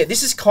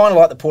this is kind of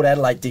like the Port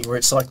Adelaide thing, where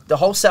it's like the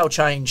wholesale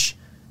change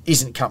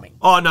isn't coming.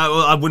 Oh no,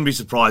 well, I wouldn't be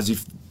surprised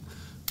if,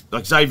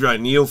 like Xavier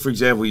O'Neill, for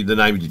example, the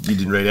name you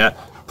didn't read out,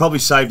 probably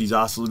saved his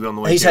ass a little bit on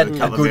the weekend. He's had with a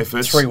couple good of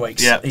efforts. 3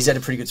 weeks. Yeah. He's had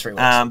a pretty good 3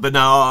 weeks. But no,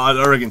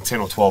 I reckon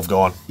 10 or 12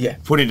 gone. Yeah.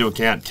 Put into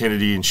account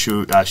Kennedy and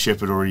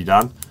Shepherd already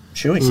done.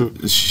 Shoeing.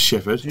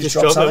 Shepherd. Just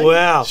dropped drop it. something?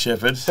 Wow.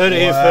 Shepherd. Heard it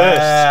here first.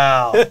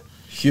 Wow.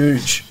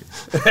 Huge.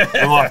 We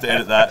might have to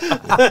edit that.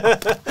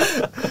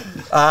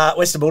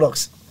 Western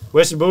Bulldogs.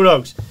 Western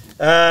Bulldogs.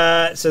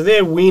 So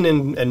they're win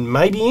and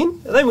maybe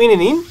in. Are they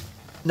winning in?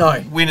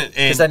 No. Win it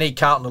Because and they need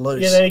Carlton to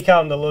lose. Yeah, they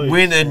come to lose.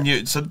 win and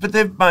you. So, but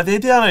they're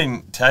down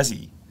in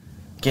Tassie.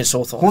 Against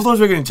Hawthorn. Hawthorn's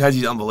record in Tassie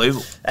is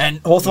unbelievable.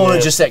 And Hawthorn Yeah.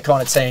 are just that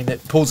kind of team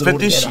that pulls it all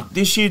But together.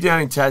 this year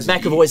down in Tassie,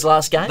 McAvoy's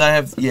last game. They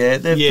have,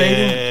 they've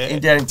Yeah.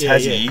 been down in Yeah,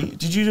 Tassie. yeah.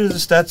 Did you do the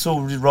stats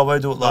or did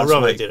Robbo do it Oh, last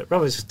Robbo week? did it.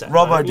 Robbo's a stat.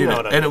 Robbo mate. You did know it,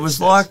 I don't and know it was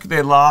stats. like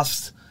their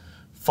last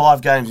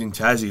 5 games in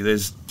Tassie.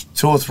 There's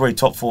 2 or 3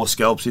 top 4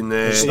 scalps in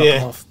there. Knock Yeah.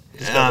 them off.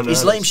 And,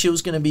 Is Liam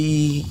Shields going to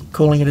be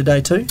calling it a day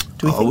too?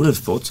 Do we I think? would have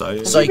thought so.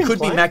 Yeah. So he it been could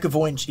playing? be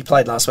McAvoy. And he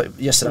played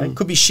yesterday.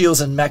 Could be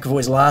Shields and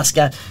McAvoy's last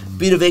game.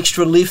 Bit of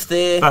extra lift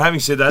there. But having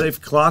said that, if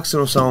Clarkson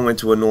or someone went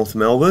to a North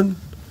Melbourne,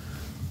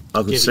 I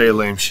could Get see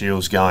Liam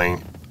Shields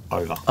going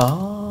over.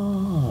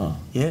 Oh,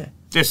 yeah.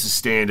 Just the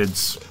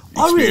standards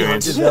I really like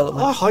experience. this.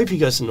 Development. I hope he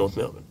goes to North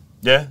Melbourne.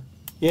 Yeah.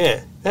 Yeah,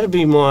 that'd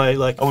be my I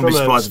wouldn't from be a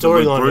surprised if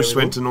Luke storyline. Bruce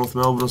went to North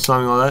Melbourne or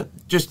something like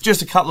that.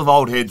 Just a couple of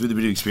old heads with a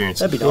bit of experience.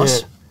 That'd be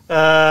nice.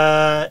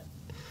 Yeah.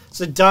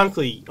 So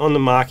Dunkley on the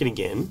market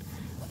again.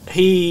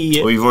 He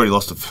Well, you've already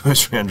lost a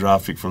first round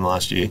draft pick from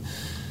last year.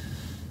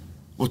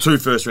 Well, 2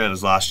 first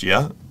rounders last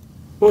year.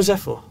 what was that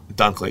for?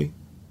 Dunkley.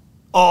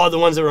 Oh, the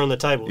ones that were on the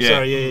table. Yeah.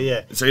 Sorry,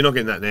 yeah. So you're not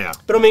getting that now.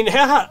 But I mean,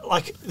 how hard?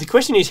 Like the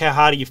question is, how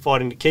hard are you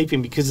fighting to keep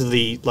him because of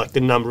the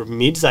number of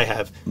mids they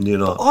have? You're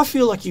not. I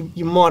feel like you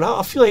might.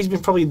 I feel like he's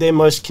been probably their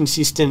most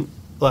consistent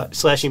 /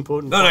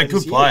 important. No, player good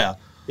this year. player.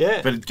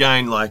 Yeah, But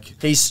again, like,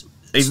 He's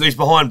he's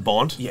behind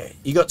Bond.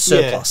 you got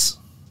surplus.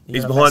 You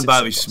He's got a behind massive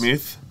Bailey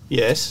surplus. Smith.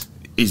 yes.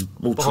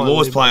 Well, Behind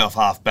Trelaw's Lee playing off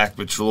half back,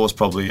 but Trelaw's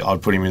probably,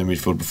 I'd put him in the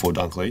midfield before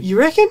Dunkley. You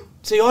reckon?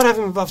 See, I'd have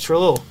him above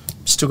Trelaw.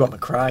 Still got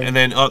McRae. And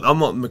then I'm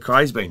not,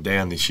 McRae's been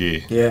down this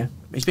year. Yeah,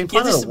 he's been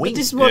playing on a wing.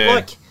 This is what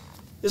Yeah.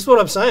 this is what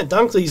I'm saying.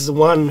 Dunkley's the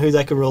one who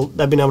they've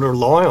been able to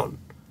rely on.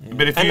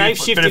 But if, And they've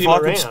but shifted if him I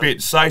around. could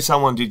spit, say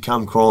someone did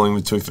come crawling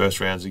with 2 first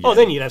rounds again. Oh,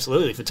 then you'd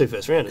absolutely for 2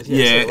 first rounders.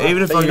 Yeah, so,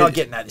 even if But I you're not get,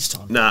 getting that this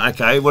time. No,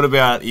 okay. What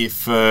about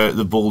if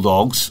the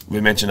Bulldogs, we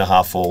mentioned a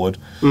half forward,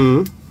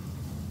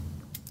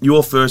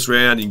 your first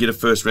round, you get a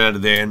first rounder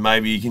there, and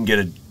maybe you can get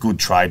a good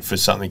trade for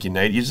something you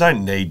need. You just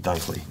don't need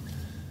Dunkley.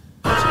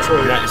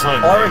 true. You don't- it's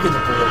not- I reckon the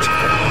Bulldogs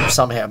have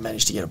somehow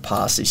managed to get a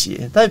pass this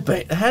year. They've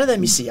been. How did they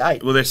miss the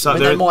 8? Well, they're so- I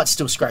mean, they they're- might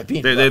still scrape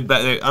in. they're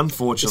but-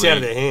 unfortunately It's out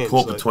of their hands,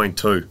 caught like- between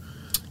 2.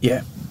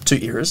 yeah, 2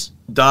 eras.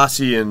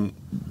 Darcy and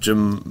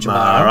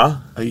Jamara.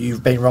 Who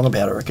you've been wrong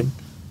about, I reckon.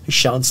 He's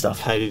shown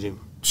stuff. Hated him.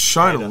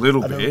 Shown a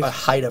little I don't- bit. a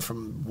hater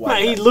from way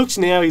Mate, he back.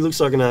 looks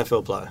like an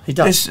AFL player He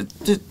does.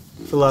 It's-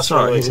 for the last 3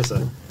 Sorry. weeks or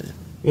so.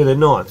 yeah, they're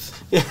 9th.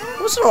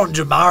 What's wrong,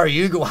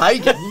 Jamari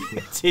Ugle-Hagan?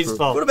 It's his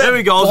fault. What about How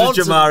many goals Bonds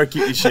did Jamara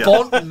kick this year?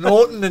 Bont and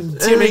Norton and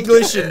Tim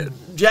English and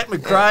Jack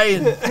McRae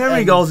and How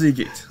many goals did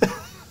he get?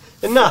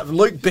 Enough.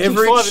 Luke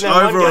Beveridge? Five in that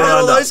one Over game. or All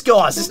under? those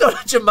guys. It's not a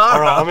Jamara.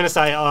 All right, I'm going to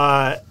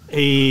say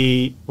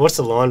he. What's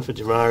the line for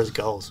Jamara's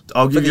goals?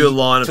 I'll give you a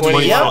line of for the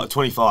 25. year?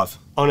 25.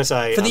 I'm going to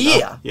say For the under.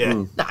 year? Yeah.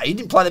 No, he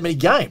didn't play that many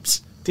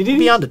games. Did He'd he?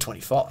 be under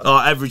 25. Oh,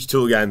 average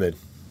 2 a game then.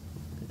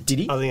 Did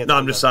he? I think it's No, I'm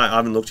under. just saying, I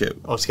haven't looked yet.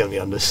 I was going to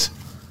be unders.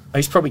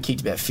 He's probably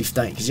kicked about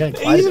 15 because he's only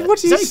played,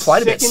 What's he's only his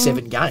played about second,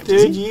 7 games. Third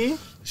Isn't he? year?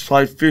 He's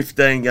played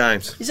 15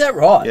 games. Is that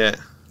right? Yeah.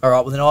 All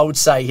right, well, then I would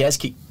say he has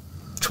kicked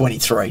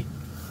 23.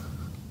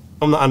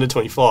 I'm not under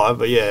 25,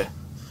 but yeah.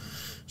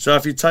 So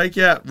if you take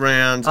out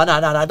round... Oh,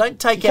 no, don't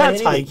take You out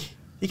can't anything. take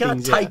You can't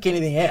things take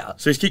anything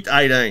out. So he's kicked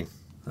 18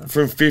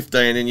 from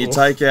 15, and you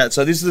take out...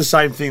 So this is the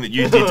same thing that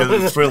you did to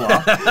the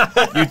Thriller.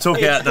 You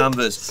took out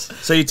numbers.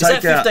 So you Is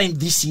take that out... 15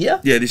 this year?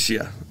 Yeah, this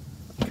year.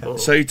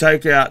 So you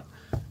take out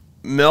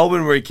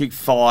Melbourne where he kicked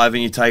 5,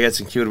 and you take out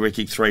St Kilda where he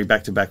kicked 3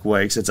 back-to-back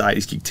weeks. That's 8.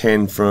 He's kicked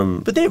 10 from...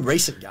 But they're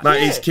recent games.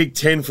 Mate, he's kicked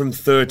 10 from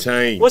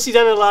 13. What's he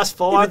done in the last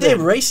 5? Yeah, but they're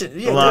then? recent.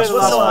 Yeah, last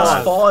what's the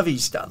last five. 5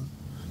 he's done?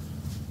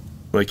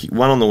 Well, he kicked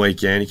 1 on the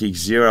weekend. He kicked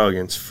 0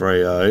 against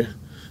Freo.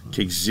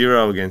 Kicked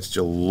 0 against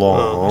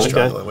Geelong.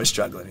 Okay. We're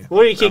struggling here.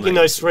 What are you kicking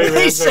those 3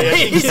 rounds?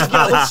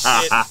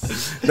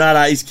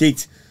 No, he's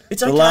kicked...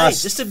 It's the okay.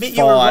 last Just admit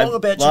you were wrong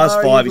about last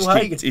Jamari 5,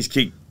 Ugle-Hagan. he's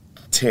kicked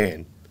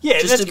 10. Yeah,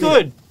 Just that's admit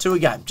good. it. 2 a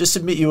game. Just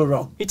admit you were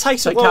wrong. It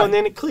takes It's a while okay. and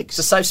then it It's clicks.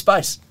 a safe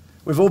space.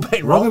 We've all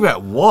been Wrong wrong.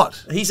 about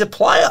what? He's a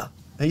player.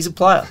 He's a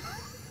player.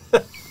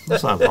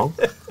 That's not wrong.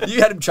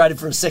 You had him traded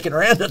for a second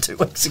rounder 2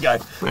 weeks ago.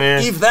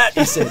 Yeah. Give that,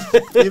 he said.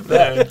 Give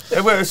that.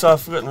 Hey, where is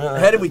I've forgotten about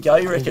that. How did we go,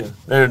 you reckon?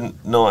 They're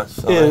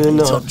ninth. Yeah, they're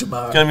not. Tom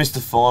Jamara. Going to miss the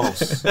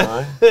finals. No?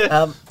 How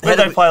Where did did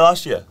they we- play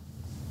last year?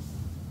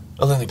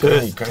 I think they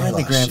Perth. Played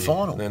the grand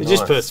final. They're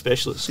just Perth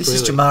specialists. This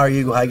is clearly.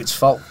 Jamari Ugle-Hagan's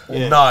fault.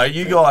 Yeah. No,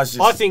 you guys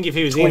just... I think if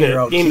he was in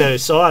 20-year-old in kid. the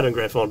side on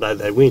grand final day,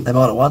 they'd win. They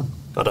might have won.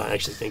 I don't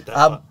actually think that.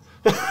 How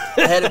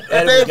did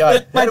we go?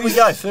 How did we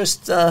go?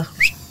 First,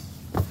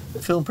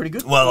 feeling pretty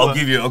good. Well, I'll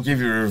give you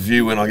a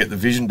review when I get the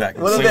vision back.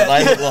 And What see what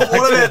they look about, like.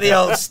 what about the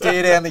old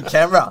stare down the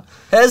camera?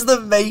 How's the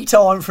me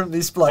time from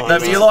this bloke? No,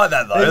 but you like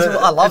that, though.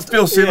 I loved It's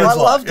Bill it. Simmons. I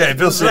loved like. it. Yeah,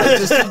 Bill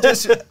Simmons.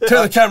 Just-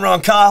 Turn the camera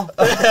on, Carl.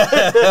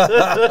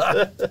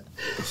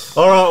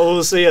 All right, well,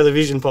 we'll see how the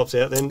vision pops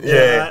out then.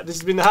 Yeah. This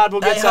has been the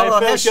Hardball Hey, Gets hold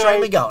on. AFL How's show.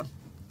 streaming going?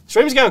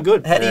 Stream's going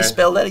good. How do you Yeah.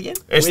 spell that again?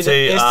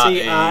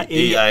 STREAMER.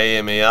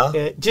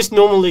 Yeah, just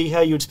normally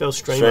how you would spell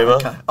streamer. Streamer.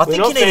 Okay. I think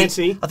not you need.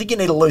 fancy. I think you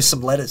need to lose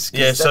some letters. 'cause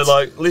Yeah, so that's-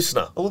 like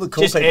listener. all the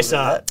cool Just people do SR.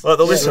 that. Like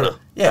the Yeah. listener.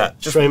 Yeah,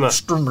 just Streamer.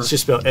 streamer. It's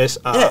just spelled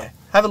SR. Yeah,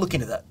 have a look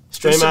into that.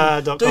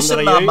 Streamer.com.au. Do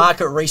some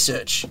market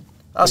research.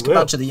 Ask a will.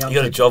 bunch of the young You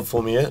got a people. job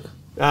for me yet?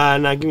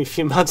 No, give me a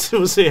few months.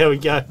 We'll see how we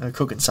go. They're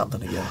cooking something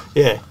together.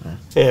 Yeah,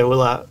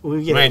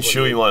 we'll get. Me and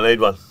Shuey, you might need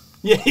one.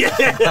 Yeah.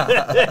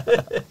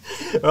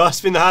 All right, it's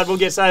been the Hardball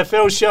Gets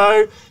AFL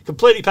show.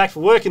 Completely packed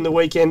for work in the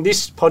weekend.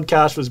 This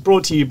podcast was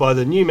brought to you by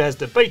the new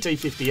Mazda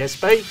BT50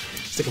 SP.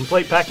 It's the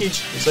complete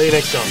package. We'll see you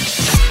next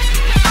time.